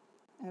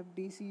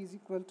 FDC is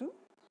equal to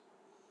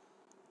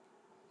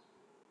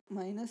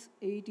minus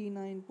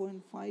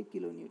 89.5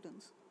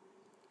 kilonewtons.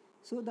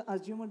 So the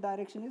assumed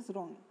direction is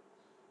wrong.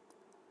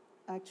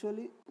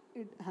 Actually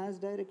it has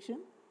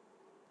direction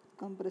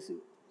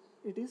compressive.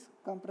 It is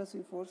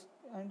compressive force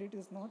and it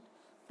is not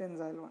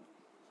tensile one.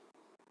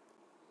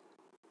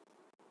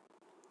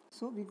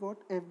 So we got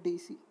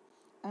FDC.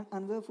 and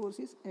another force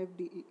is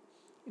FDE.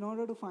 In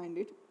order to find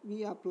it,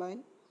 we apply,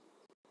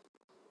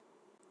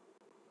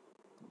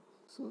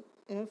 so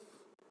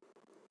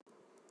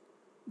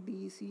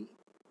FDC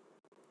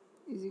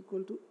is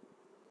equal to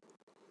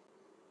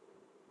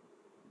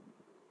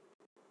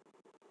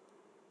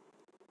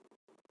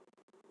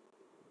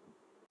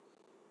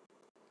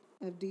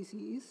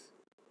FDC is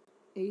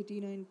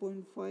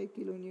 89.5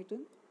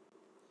 kilonewton,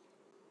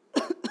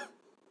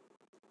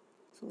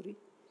 sorry,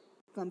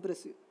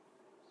 compressive.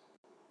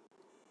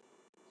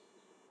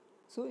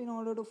 So in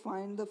order to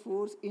find the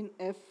force in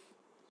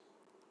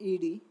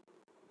FED,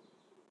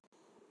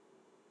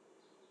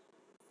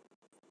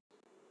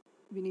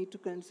 we need to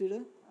consider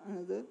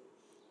another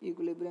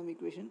equilibrium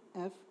equation.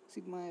 F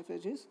sigma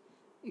FH is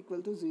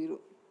equal to 0.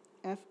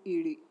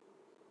 FED.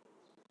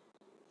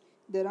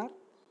 There are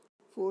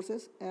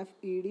forces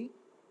FED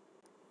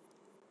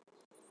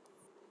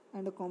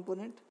and a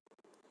component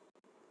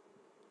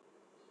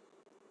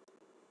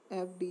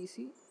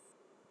FDC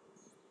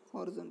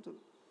horizontal.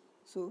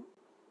 So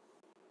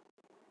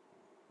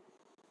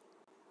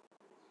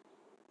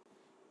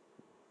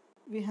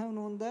we have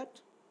known that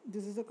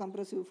this is a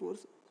compressive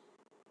force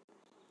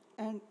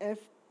and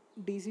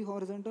FDC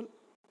horizontal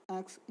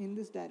acts in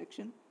this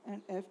direction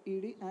and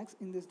FED acts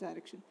in this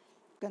direction.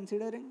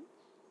 Considering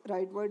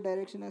rightward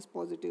direction as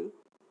positive,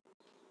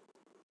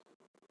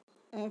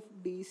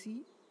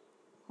 FDC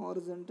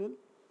horizontal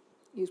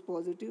is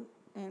positive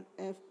and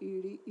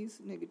FED is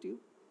negative,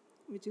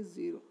 which is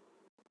 0.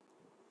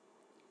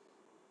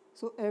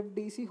 So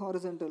FDC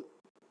horizontal,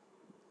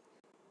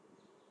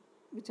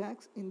 which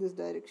acts in this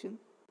direction,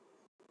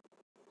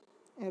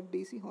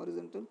 FDC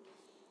horizontal.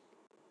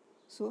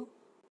 So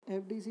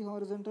FDC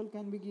horizontal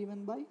can be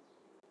given by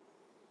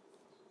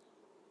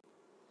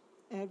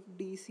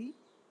FDC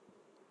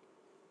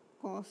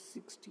cos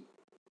 60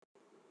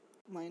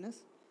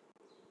 minus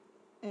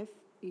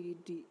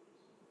FED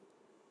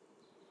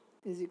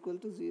is equal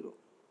to 0.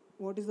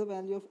 What is the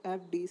value of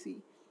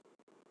FDC?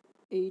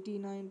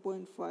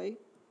 89.5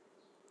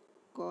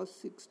 cos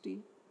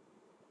 60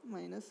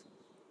 minus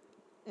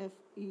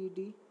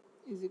FED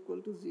is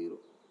equal to 0.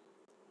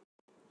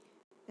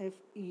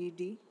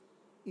 FED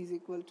is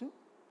equal to,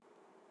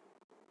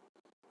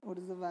 what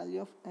is the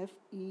value of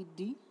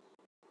FED?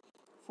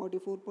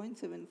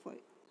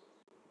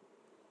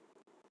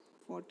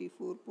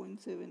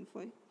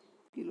 44.75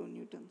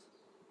 kilonewtons.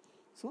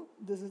 So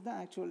this is the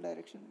actual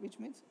direction, which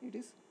means it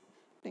is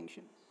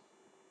tension.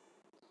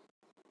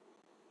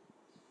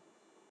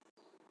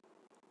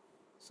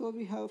 So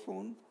we have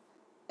found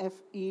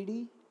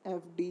FED,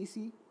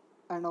 FDC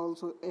and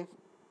also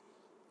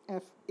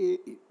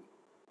FAE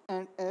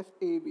and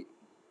FAB.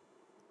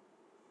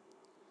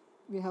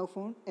 We have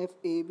found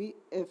FAB,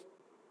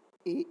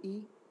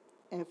 FAE,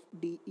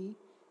 FDE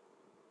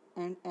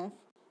and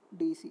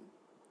FDC.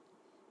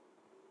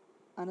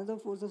 Another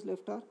forces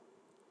left are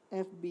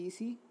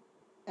FBC,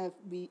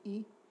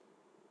 FBE,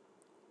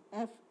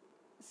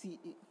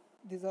 FCE.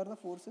 These are the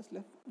forces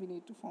left we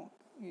need to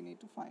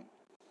find.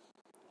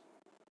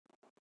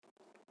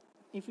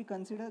 If we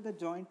consider the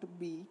joint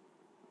B,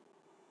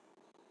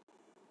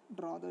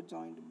 draw the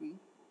joint B.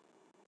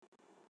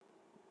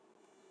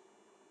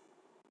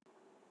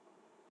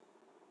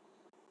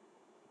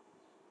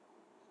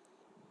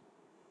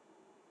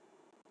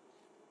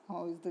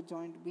 How is the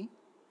joint B?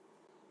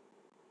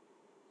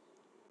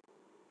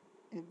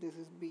 If this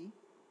is B,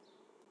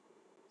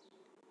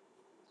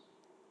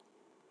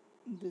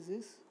 this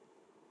is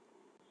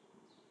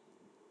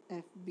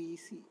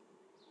FBC,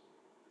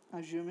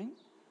 assuming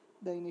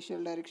the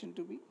initial direction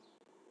to be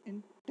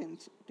in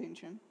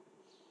tension.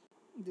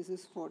 This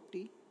is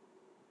 40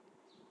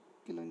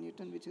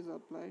 kilonewton which is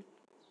applied.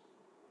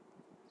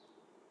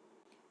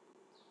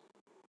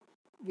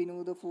 We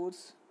know the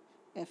force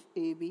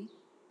FAB,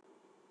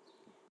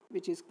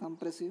 which is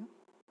compressive.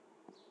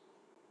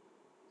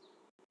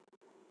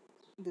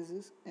 This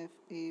is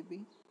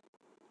FAB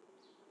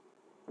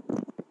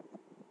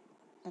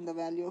and the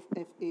value of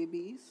FAB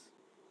is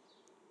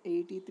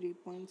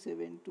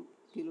 83.72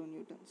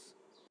 kilonewtons.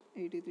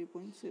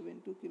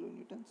 83.72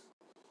 kilonewtons.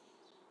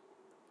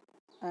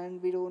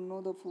 And we don't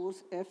know the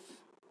force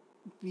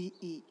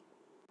FBE.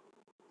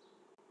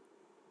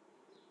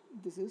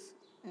 This is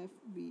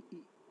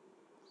FBE.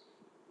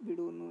 We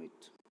don't know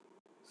it.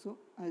 So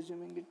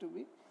assuming it to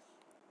be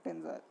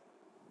tensile.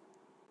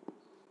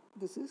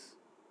 This is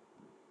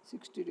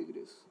 60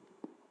 degrees.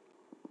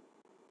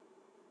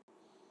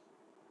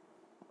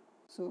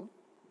 So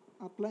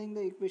applying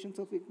the equations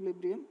of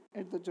equilibrium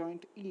at the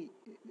joint B.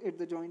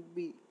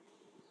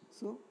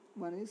 So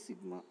one is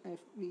sigma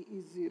FV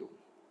is 0.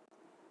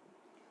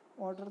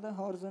 What are the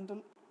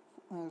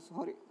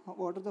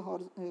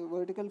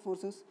vertical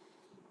forces?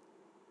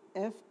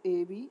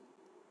 FAB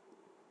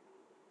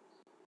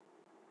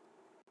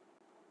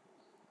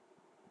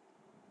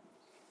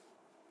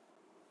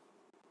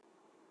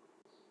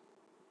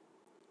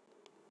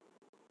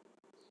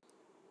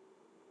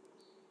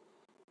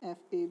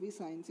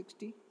sin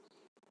 60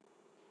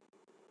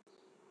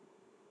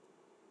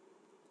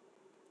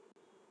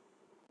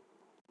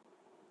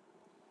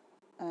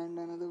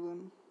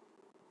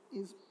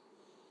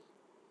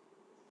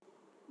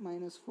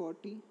 minus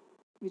 40,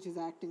 which is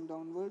acting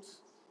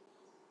downwards,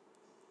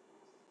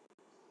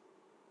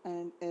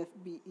 and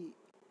FBE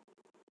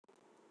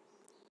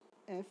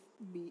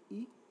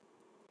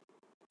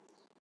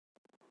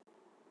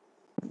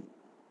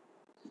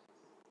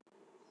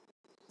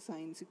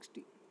sine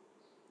 60.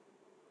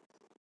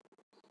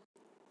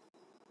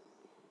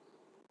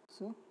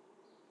 So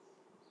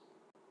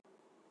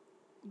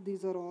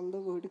these are all the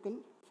vertical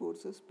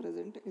forces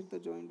present at the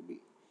joint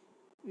B,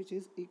 which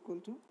is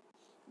equal to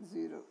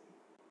 0.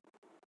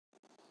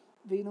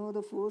 We know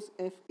the force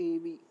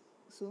FAB.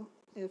 So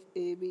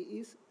FAB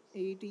is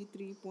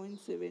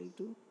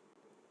 83.72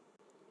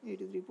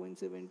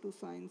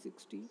 sine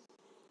 60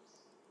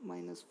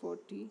 minus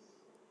 40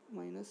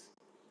 minus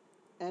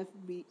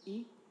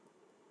FBE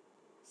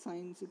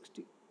sine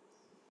 60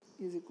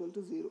 is equal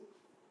to 0.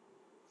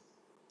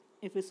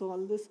 If we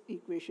solve this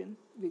equation,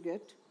 we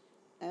get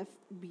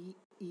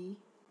FBE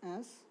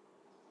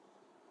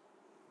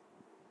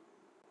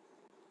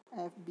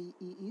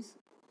is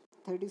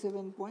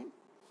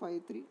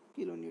 37.53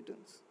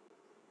 kilonewtons.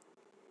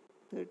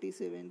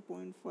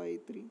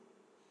 37.53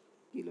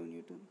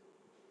 kilonewton.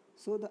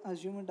 So the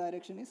assumed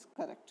direction is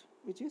correct,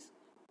 which is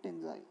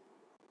tensile.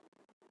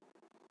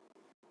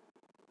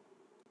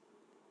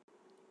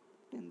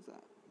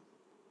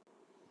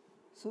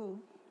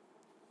 So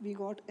we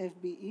got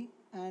FBE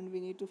and we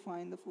need to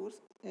find the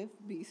force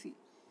FBC.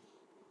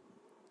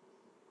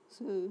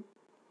 So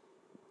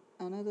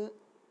another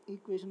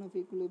equation of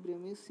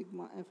equilibrium is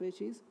sigma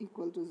FH is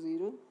equal to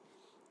 0.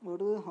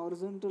 What are the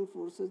horizontal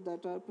forces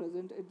that are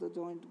present at the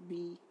joint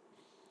B?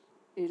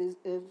 It is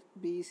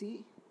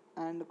FBC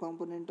and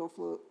component of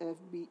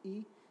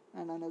FBE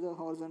and another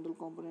horizontal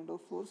component of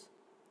force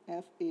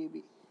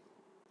FAB.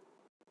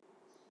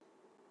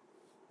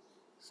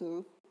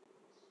 So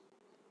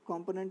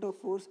component of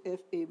force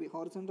FAB,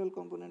 horizontal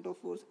component of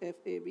force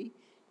FAB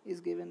is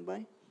given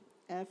by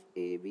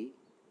FAB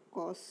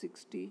cos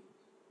 60,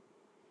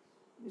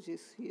 which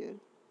is here,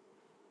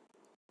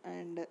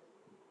 and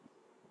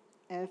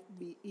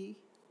FBE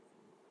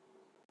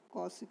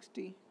cos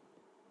 60,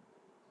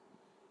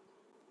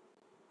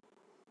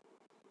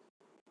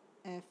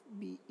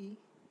 FBE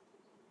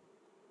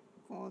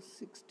cos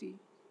 60,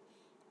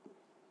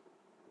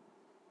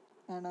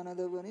 and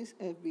another one is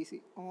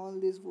FBC. All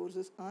these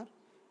forces are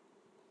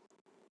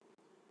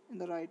in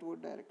the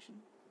rightward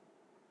direction,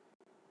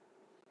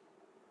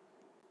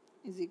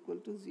 is equal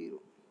to 0.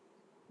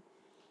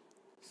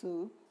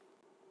 So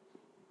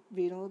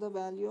we know the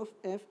value of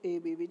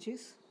FAB, which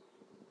is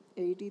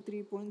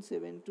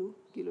 83.72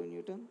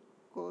 kilonewton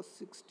cos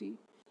 60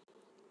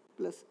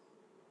 plus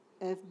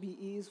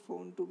FBE is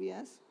found to be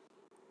as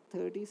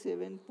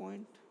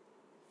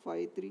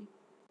 37.53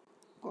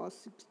 cos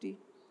 60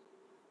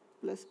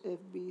 plus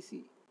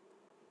FBC,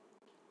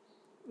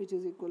 which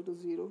is equal to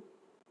 0.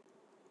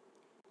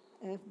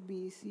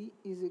 FBC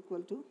is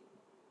equal to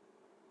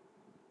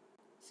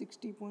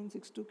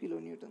 60.62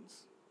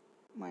 kilonewtons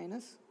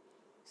minus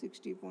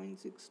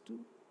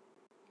 60.62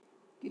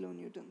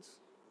 kilonewtons.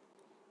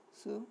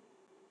 So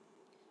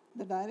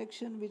the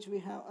direction which we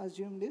have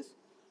assumed is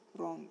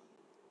wrong.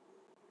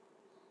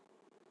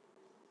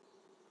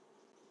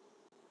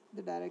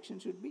 The direction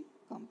should be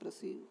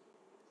compressive.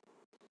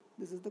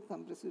 This is the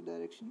compressive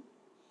direction.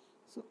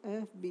 So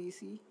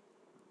FBC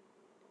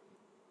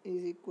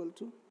is equal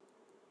to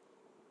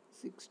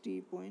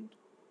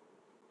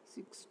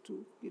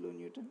 60.62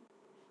 kilonewton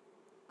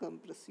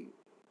compressive.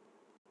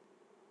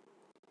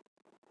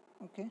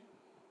 Okay,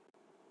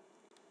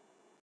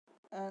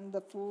 and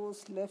the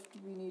force left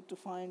we need to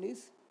find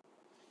is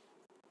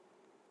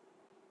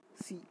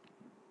C.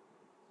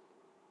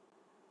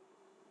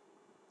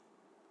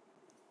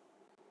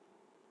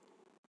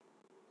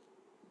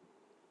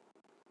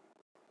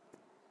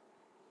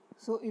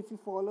 So if you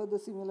follow the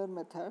similar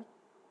method,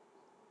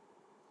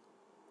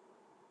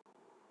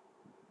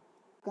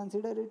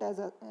 consider it as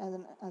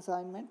an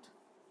assignment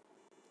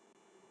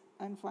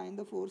and find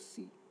the force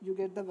C. You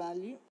get the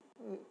value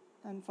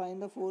and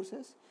find the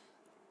forces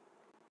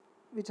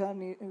which are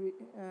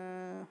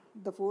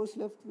the force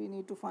left we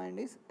need to find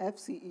is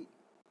FCE.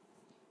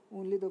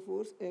 Only the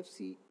force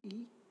FCE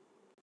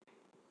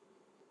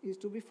is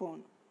to be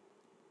found.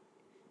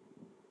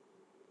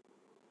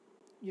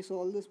 You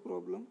solve this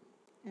problem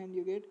and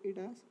you get it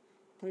as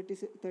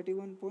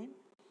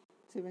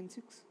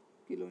 31.76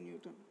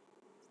 kilonewton.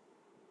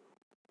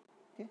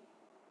 Okay,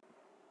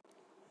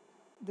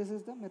 this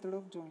is the method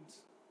of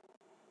joints.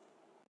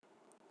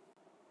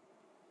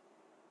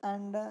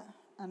 And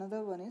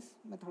another one is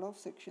method of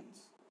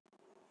sections.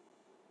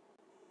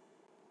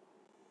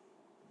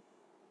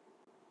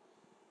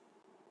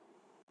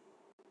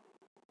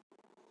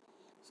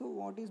 So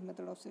what is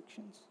method of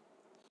sections?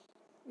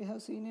 We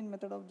have seen in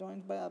method of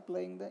joints by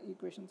applying the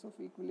equations of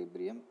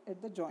equilibrium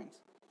at the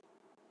joints.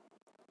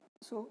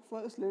 So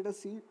first let us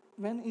see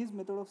when is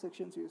method of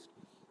sections used.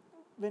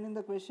 When in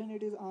the question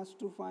it is asked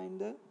to find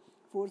the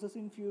forces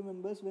in few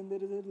members when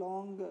there is a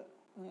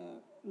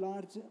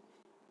large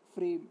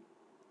frame,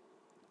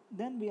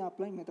 then we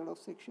apply method of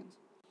sections.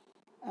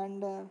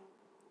 And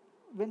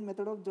when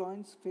method of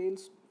joins fail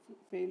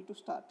to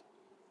start.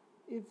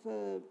 If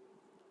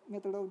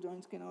method of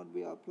joins cannot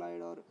be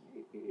applied, or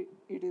it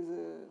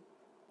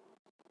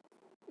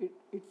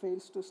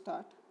fails to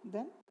start,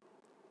 then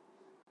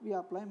we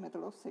apply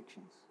method of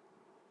sections.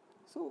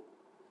 So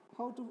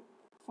how to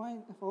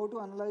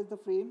analyze the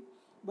frame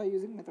by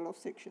using method of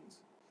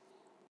sections?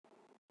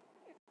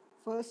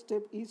 First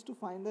step is to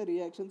find the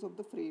reactions of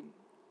the frame.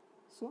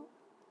 So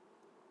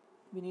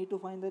we need to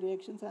find the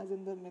reactions as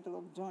in the method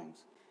of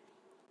joins.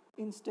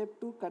 In step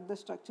 2, cut the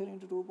structure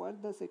into 2 parts.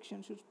 The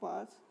section should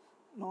pass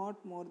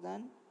not more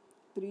than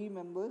 3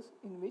 members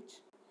in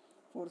which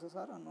forces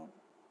are unknown.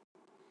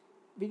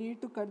 We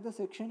need to cut the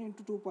section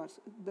into 2 parts,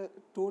 the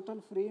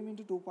total frame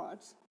into 2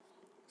 parts,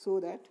 so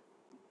that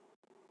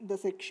the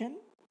section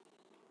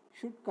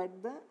should cut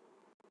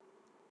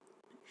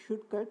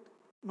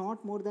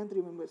not more than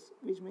 3 members,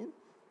 which means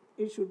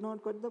it should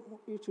not cut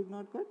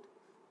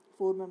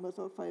 4 members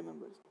or 5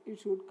 members. It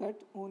should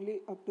cut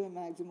only up to a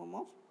maximum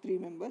of 3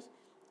 members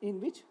in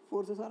which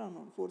forces are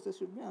unknown. Forces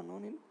should be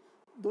unknown in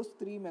those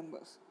 3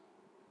 members.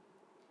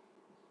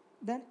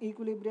 Then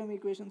equilibrium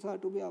equations are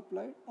to be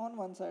applied on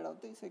one side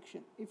of the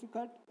section. If you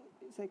cut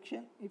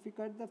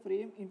the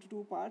frame into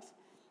 2 parts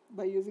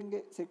by using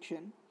a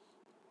section,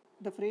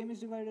 the frame is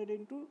divided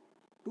into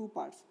 2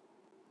 parts.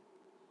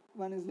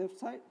 One is left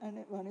side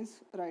and one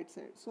is right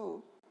side.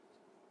 So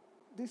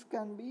this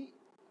can be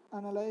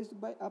analyzed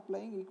by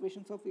applying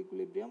equations of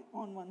equilibrium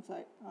on one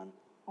side,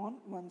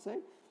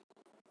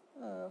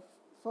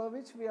 for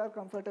which we are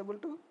comfortable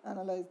to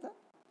analyze the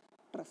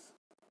truss.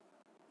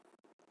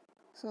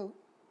 So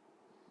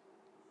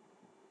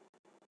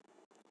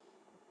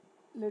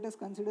let us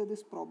consider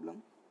this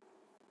problem.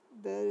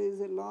 There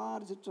is a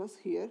large truss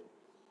here,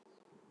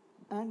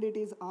 and it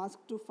is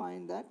asked to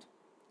find the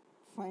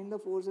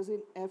forces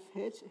in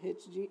FH,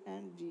 HG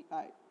and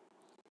GI.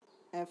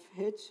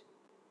 FH,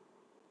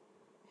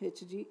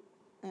 HG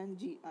and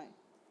GI.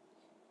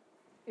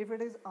 If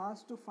it is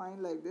asked to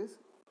find like this,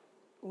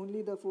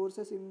 only the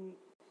forces in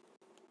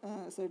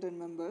certain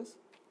members,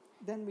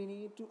 then we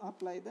need to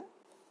apply the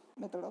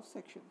method of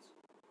sections.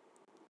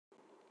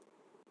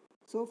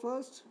 So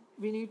first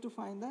we need to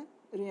find the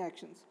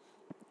reactions.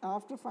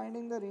 After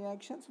finding the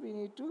reactions, we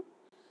need to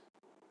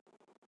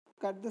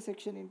cut the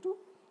section into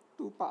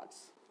 2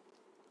 parts.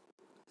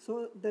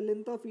 So the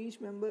length of each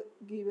member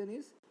given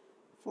is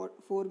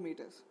 4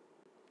 meters.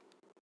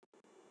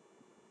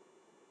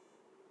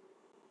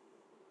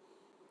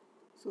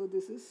 So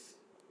this is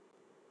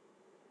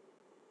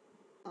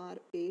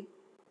RA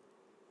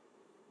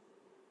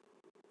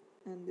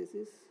and this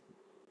is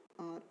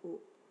RO.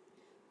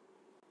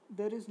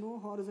 There is no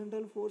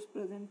horizontal force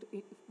present,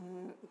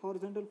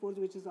 horizontal force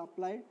which is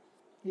applied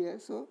here,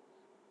 so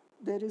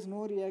there is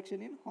no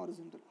reaction in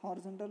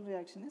horizontal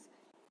reaction is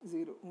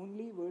 0,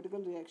 only vertical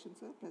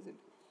reactions are present.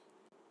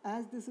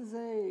 As this is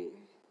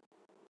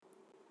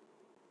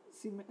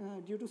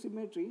due to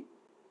symmetry,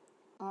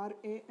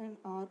 RA and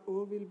RO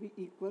will be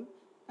equal,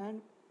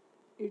 and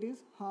it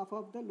is half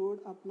of the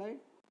load applied,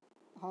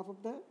 half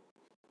of the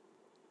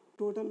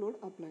total load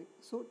applied.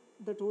 So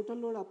the total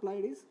load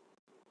applied is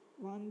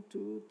 1,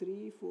 2,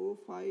 3, 4,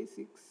 5,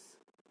 6,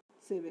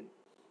 7.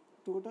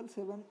 Total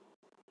 7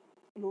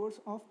 loads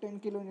of 10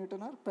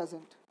 kilonewton are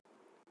present.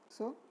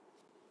 So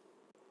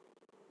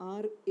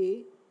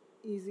RA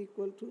is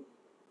equal to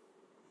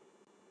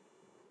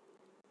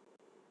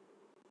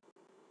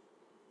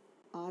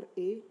RO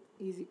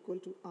is equal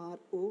to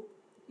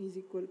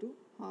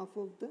half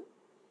of the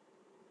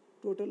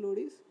total load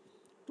is,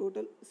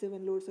 total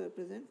 7 loads are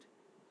present,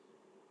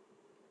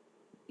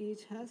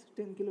 each has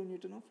 10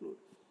 kilonewton of load.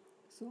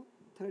 So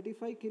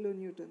 35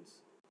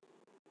 kilonewtons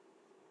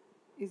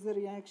is the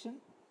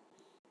reaction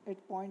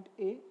at point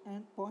A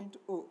and point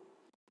O.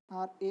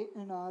 RA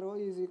and RO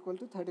is equal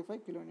to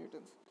 35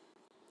 kilonewtons.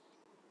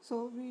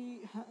 So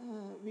we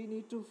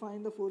need to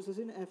find the forces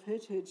in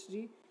FH,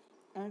 HG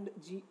and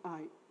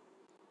GI.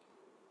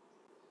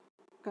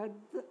 Cut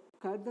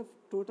the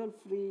total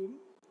frame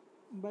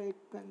by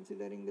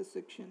considering the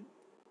section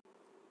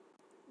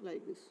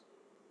like this.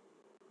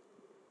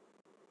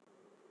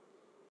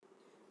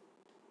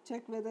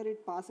 Check whether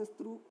it passes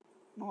through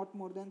not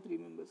more than 3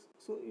 members.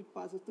 So it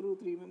passes through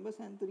 3 members,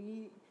 and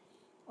 3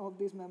 of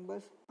these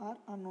members are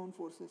unknown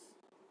forces.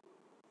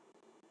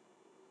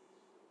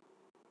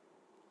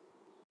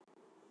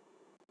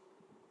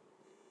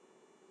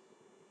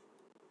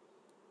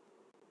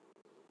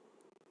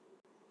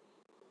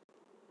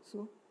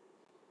 So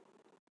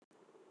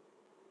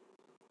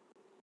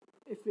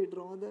if we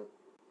draw the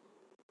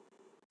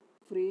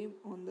frame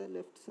on the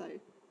left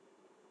side,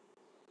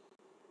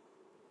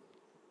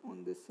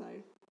 on this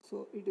side,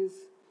 so it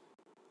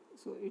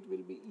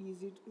will be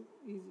easy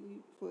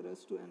for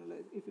us to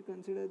analyze. If we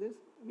consider this,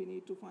 we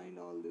need to find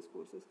all these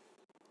forces.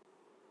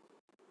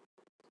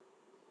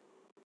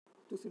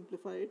 To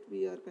simplify it,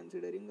 we are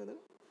considering the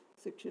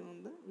section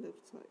on the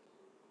left side.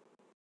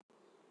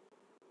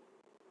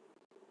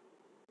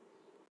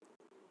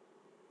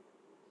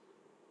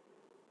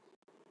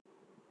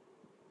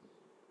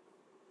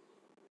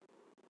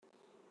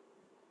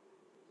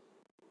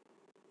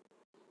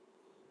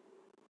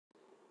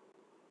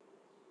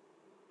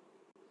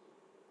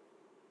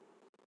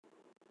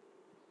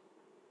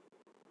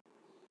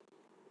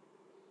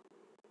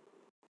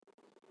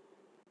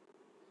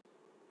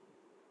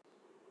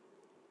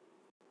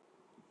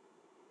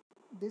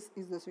 this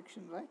is the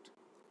section, right?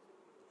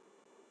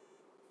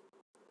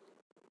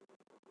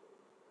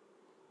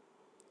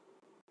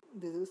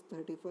 This is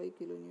 35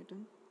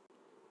 kilonewton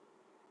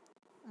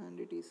and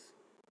it is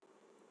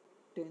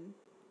 10.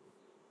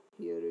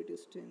 Here it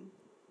is 10.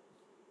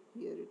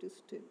 Here it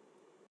is 10.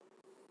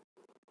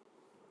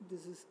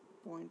 This is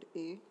point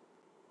A,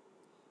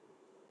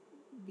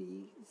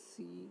 B,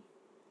 C,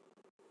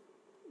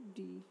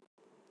 D,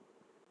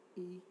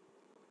 E,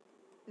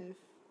 F,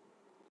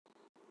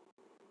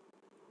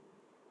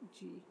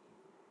 G.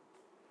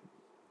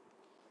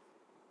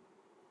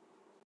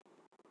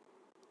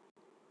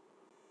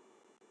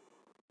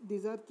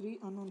 These are three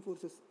unknown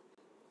forces.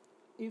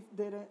 If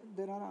there are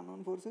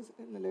unknown forces,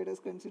 let us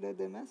consider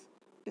them as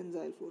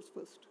tensile force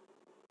first.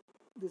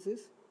 This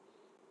is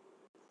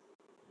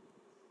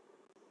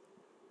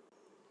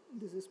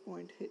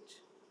point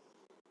H.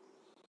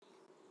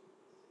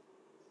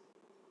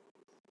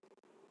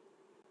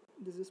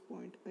 This is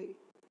point I.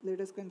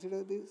 Let us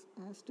consider this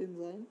as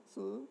tensile.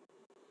 So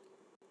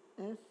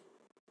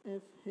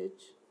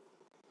FH,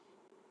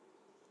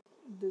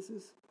 this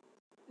is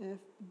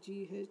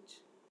FGH,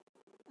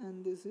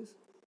 and this is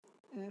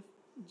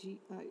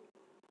FGI.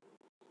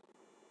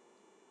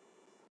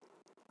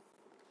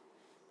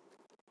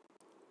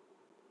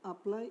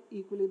 Apply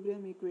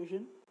equilibrium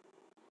equation,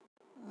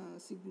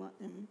 sigma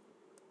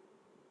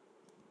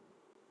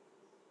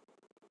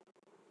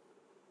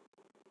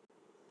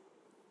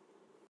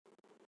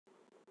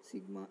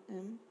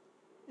m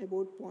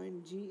about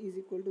point G is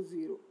equal to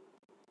 0.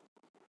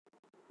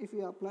 If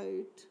you apply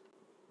it,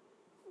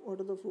 what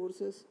are the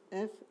forces?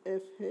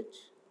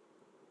 FH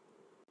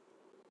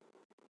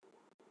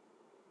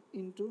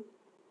into,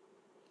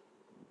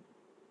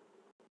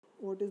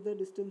 what is the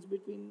distance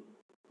between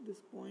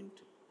this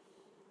point?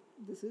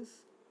 This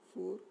is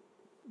 4,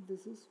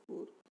 this is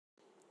 4.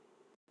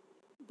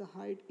 The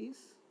height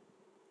is,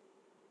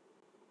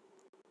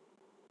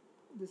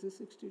 this is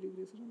 60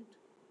 degrees, right?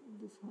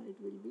 This height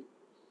will be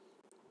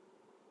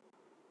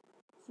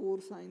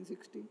 4 sine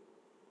 60.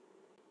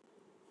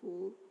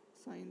 4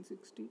 sine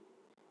 60.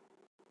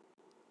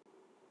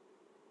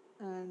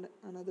 And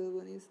another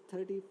one is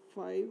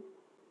 35.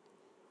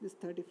 This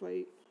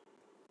 35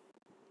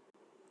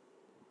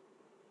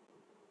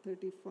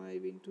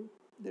 into,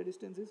 the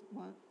distance is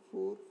 1,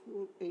 4,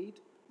 4,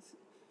 8,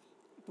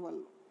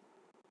 12.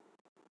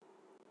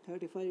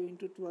 35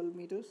 into 12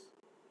 meters.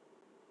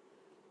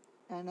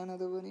 And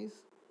another one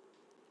is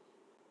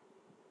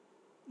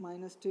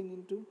minus 10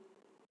 into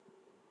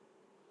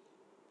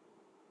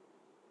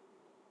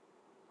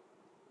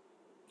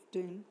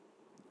 10,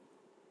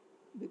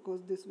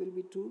 because this will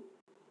be 2,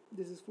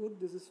 this is 4,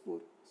 this is 4.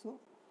 So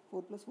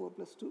 4 plus 4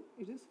 plus 2,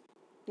 it is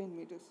 10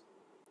 meters,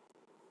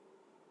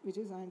 which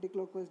is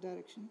anti-clockwise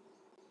direction.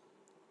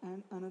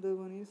 And another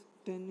one is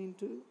 10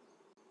 into,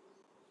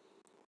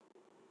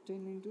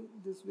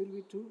 this will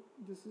be 2,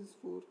 this is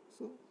 4.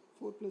 So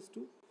 4 plus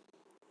 2,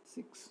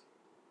 6.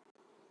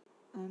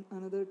 And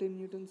another 10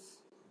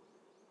 newtons,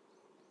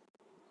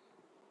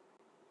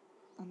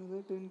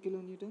 another 10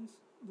 kilonewtons,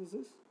 this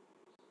is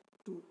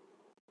 2.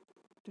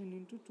 10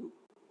 into 2.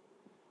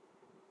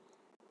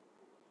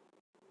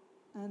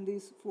 And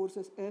these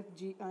forces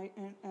FGI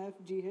and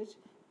FGH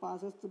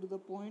passes through the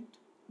point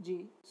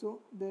G. So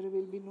there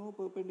will be no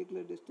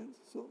perpendicular distance.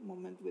 So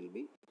moment will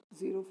be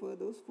 0 for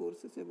those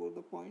forces about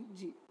the point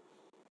G.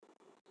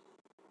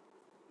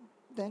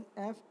 Then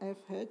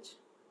FFH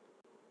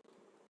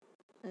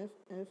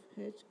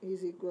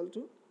is equal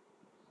to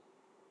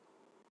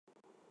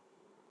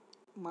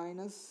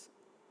minus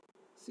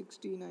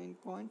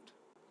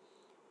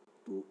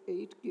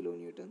 69.28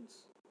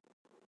 kilonewtons.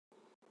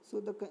 So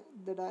the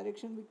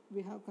direction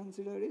we have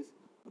considered is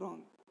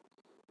wrong.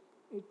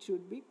 It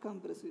should be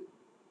compressive.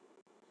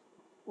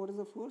 What is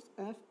the force?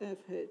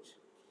 FFH.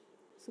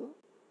 So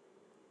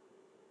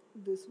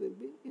this will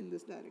be in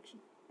this direction,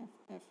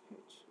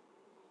 FFH.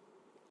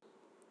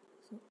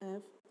 So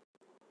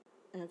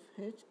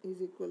FFH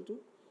is equal to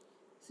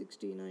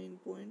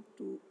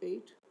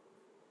 69.28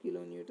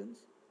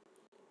 kilonewtons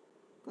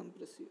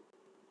compressive.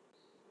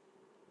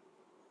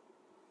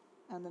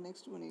 And the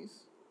next one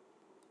is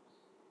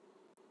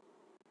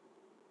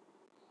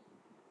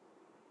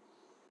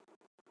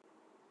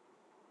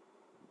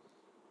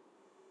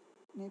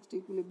next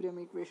equilibrium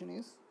equation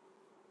is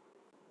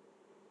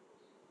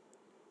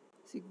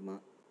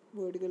sigma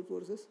vertical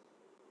forces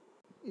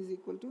is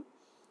equal to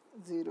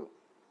 0.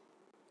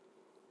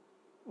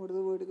 What are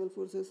the vertical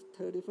forces?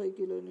 35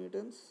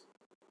 kilonewtons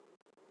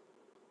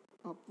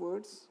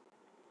upwards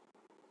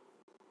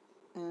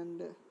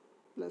and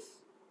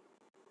plus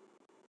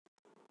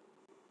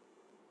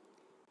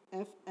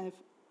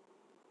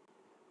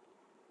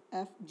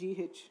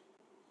FGH.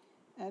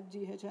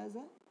 FGH has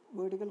a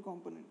vertical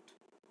component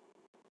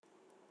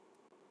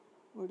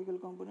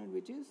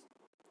which is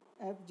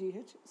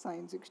FGH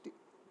sine 60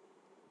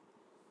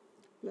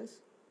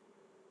 plus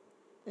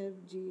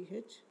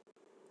FGH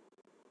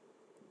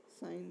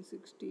sine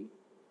 60,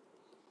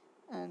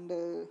 and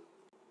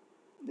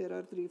there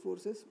are three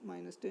forces,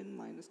 minus 10,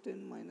 minus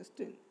 10, minus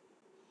 10.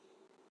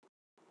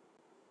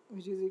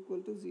 which is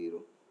equal to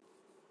 0.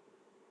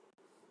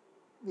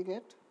 We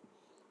get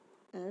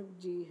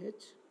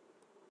FGH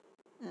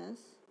as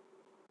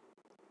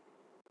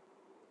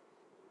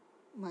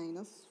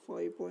minus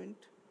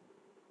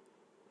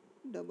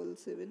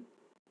 5.77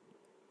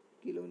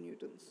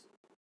 kilonewtons.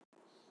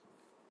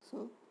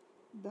 So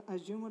the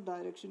assumed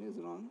direction is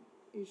wrong,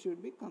 it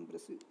should be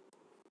compressive.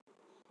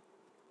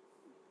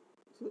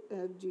 So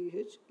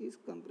FGH is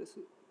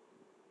compressive.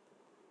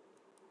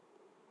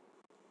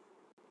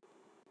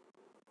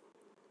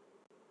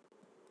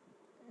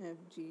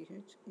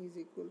 FGH is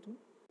equal to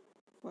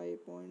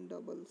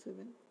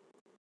 5.77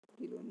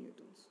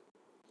 kilonewtons.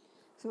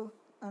 So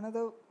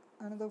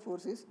another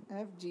force is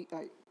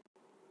FGI.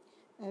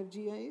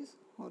 FGI is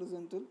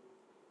horizontal,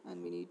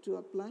 and we need to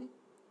apply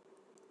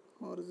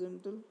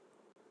horizontal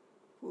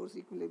force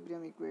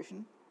equilibrium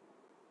equation.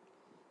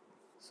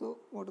 So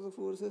what are the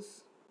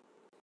forces?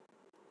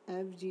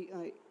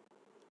 FGI,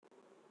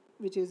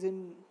 which is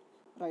in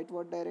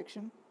rightward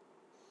direction,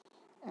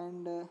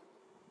 and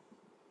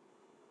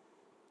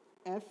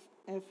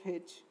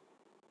FFH,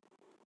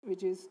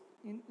 which is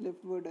in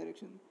leftward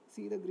direction.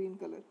 See the green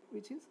color,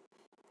 which is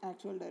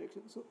actual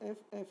direction. So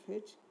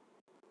FFH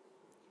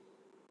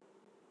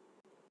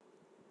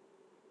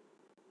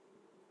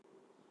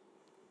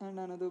and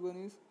another one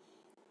is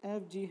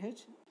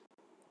FGH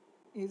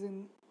is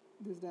in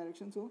this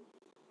direction. So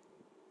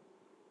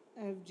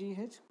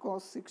FGH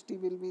cos 60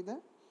 will be the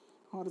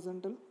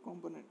horizontal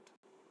component,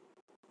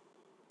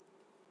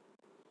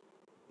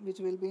 which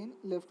will be in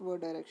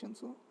leftward direction.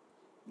 So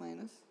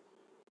minus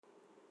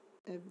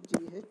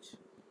FGH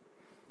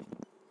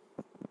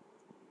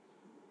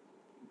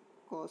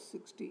cos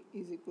 60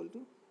 is equal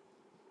to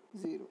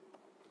 0.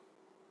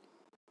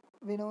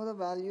 We know the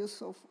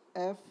values of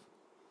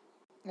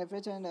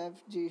FH and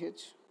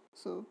FGH.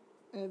 So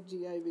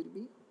FGI will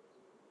be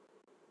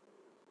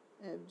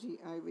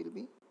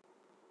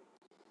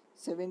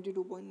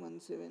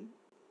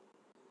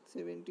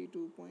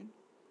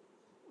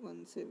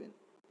 72.17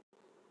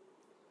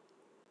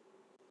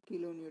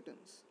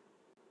 kilonewtons.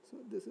 So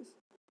this is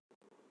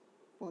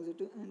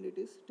positive and it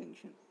is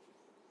tension.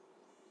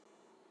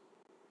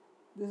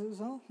 This is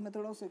how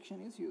method of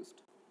section is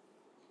used.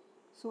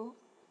 So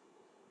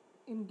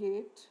in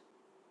gate,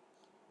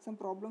 some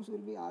problems will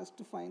be asked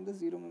to find the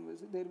zero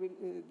members. There will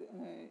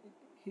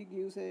he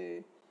gives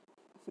a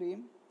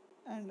frame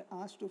and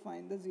asks to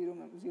find the zero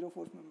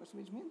force members,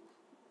 which means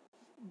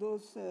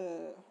those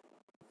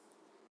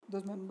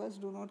members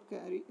do not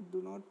carry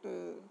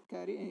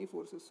any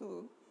forces.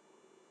 So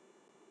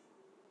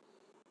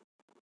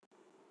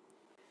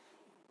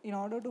in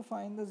order to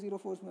find the zero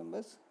force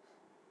members,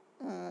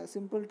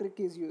 simple trick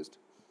is used.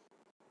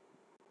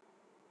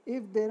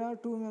 If there are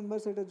two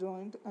members at a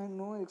joint and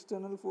no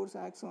external force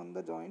acts on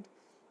the joint,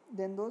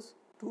 then those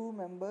two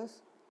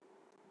members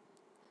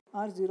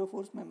are zero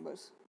force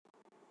members,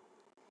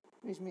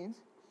 which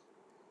means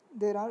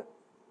there are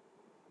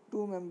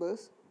two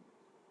members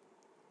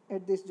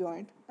at this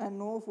joint and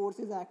no force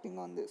is acting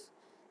on this.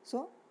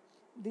 So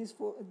these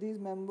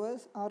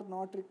members are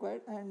not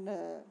required, and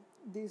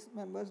these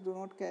members do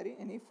not carry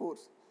any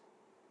force.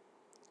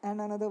 And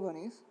another one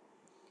is,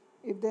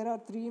 if there are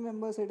three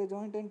members at a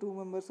joint and two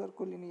members are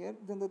collinear,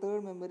 then the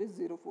third member is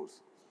zero force.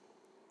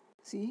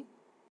 See,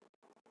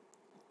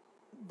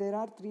 there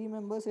are three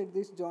members at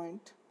this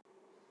joint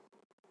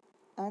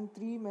and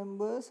three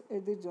members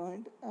at the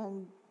joint,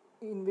 and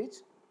in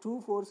which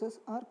two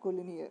forces are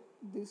collinear.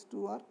 These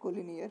two are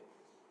collinear,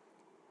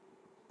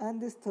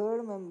 and this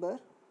third member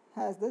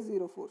has the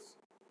zero force.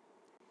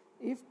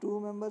 If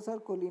two members are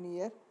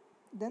collinear,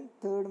 then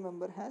third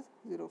member has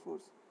zero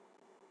force.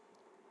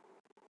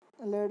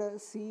 Let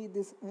us see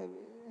this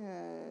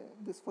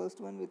first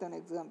one with an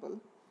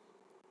example.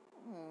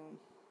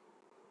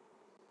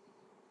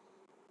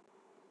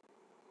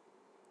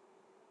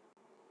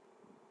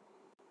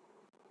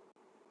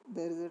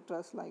 There is a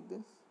truss like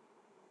this.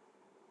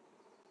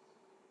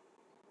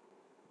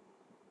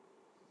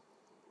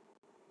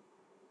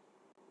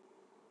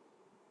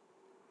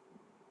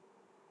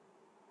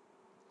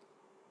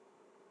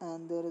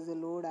 And there is a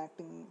load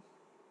acting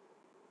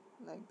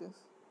like this.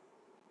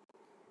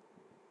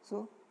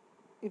 So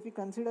if we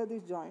consider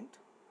this joint,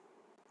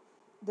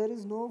 there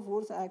is no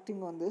force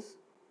acting on this,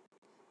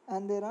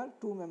 and there are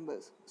two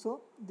members.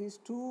 So these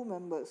two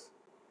members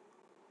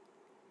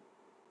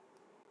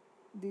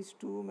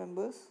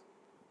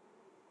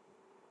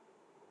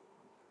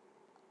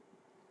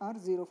are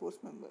zero force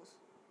members.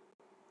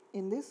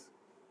 In this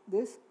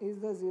is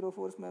the zero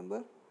force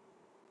member,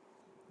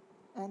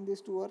 and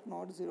these two are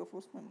not zero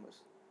force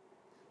members.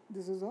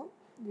 This is how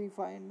we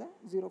find the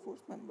zero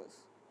force members.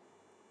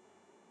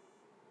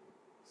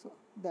 So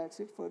that's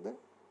it for the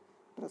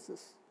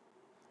trusses.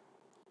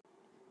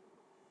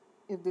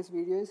 If this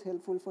video is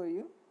helpful for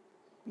you,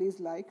 please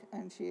like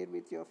and share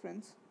with your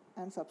friends,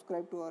 and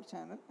subscribe to our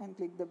channel and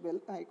click the bell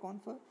icon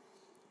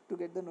to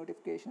get the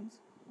notifications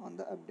on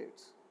the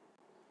updates.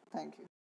 Thank you.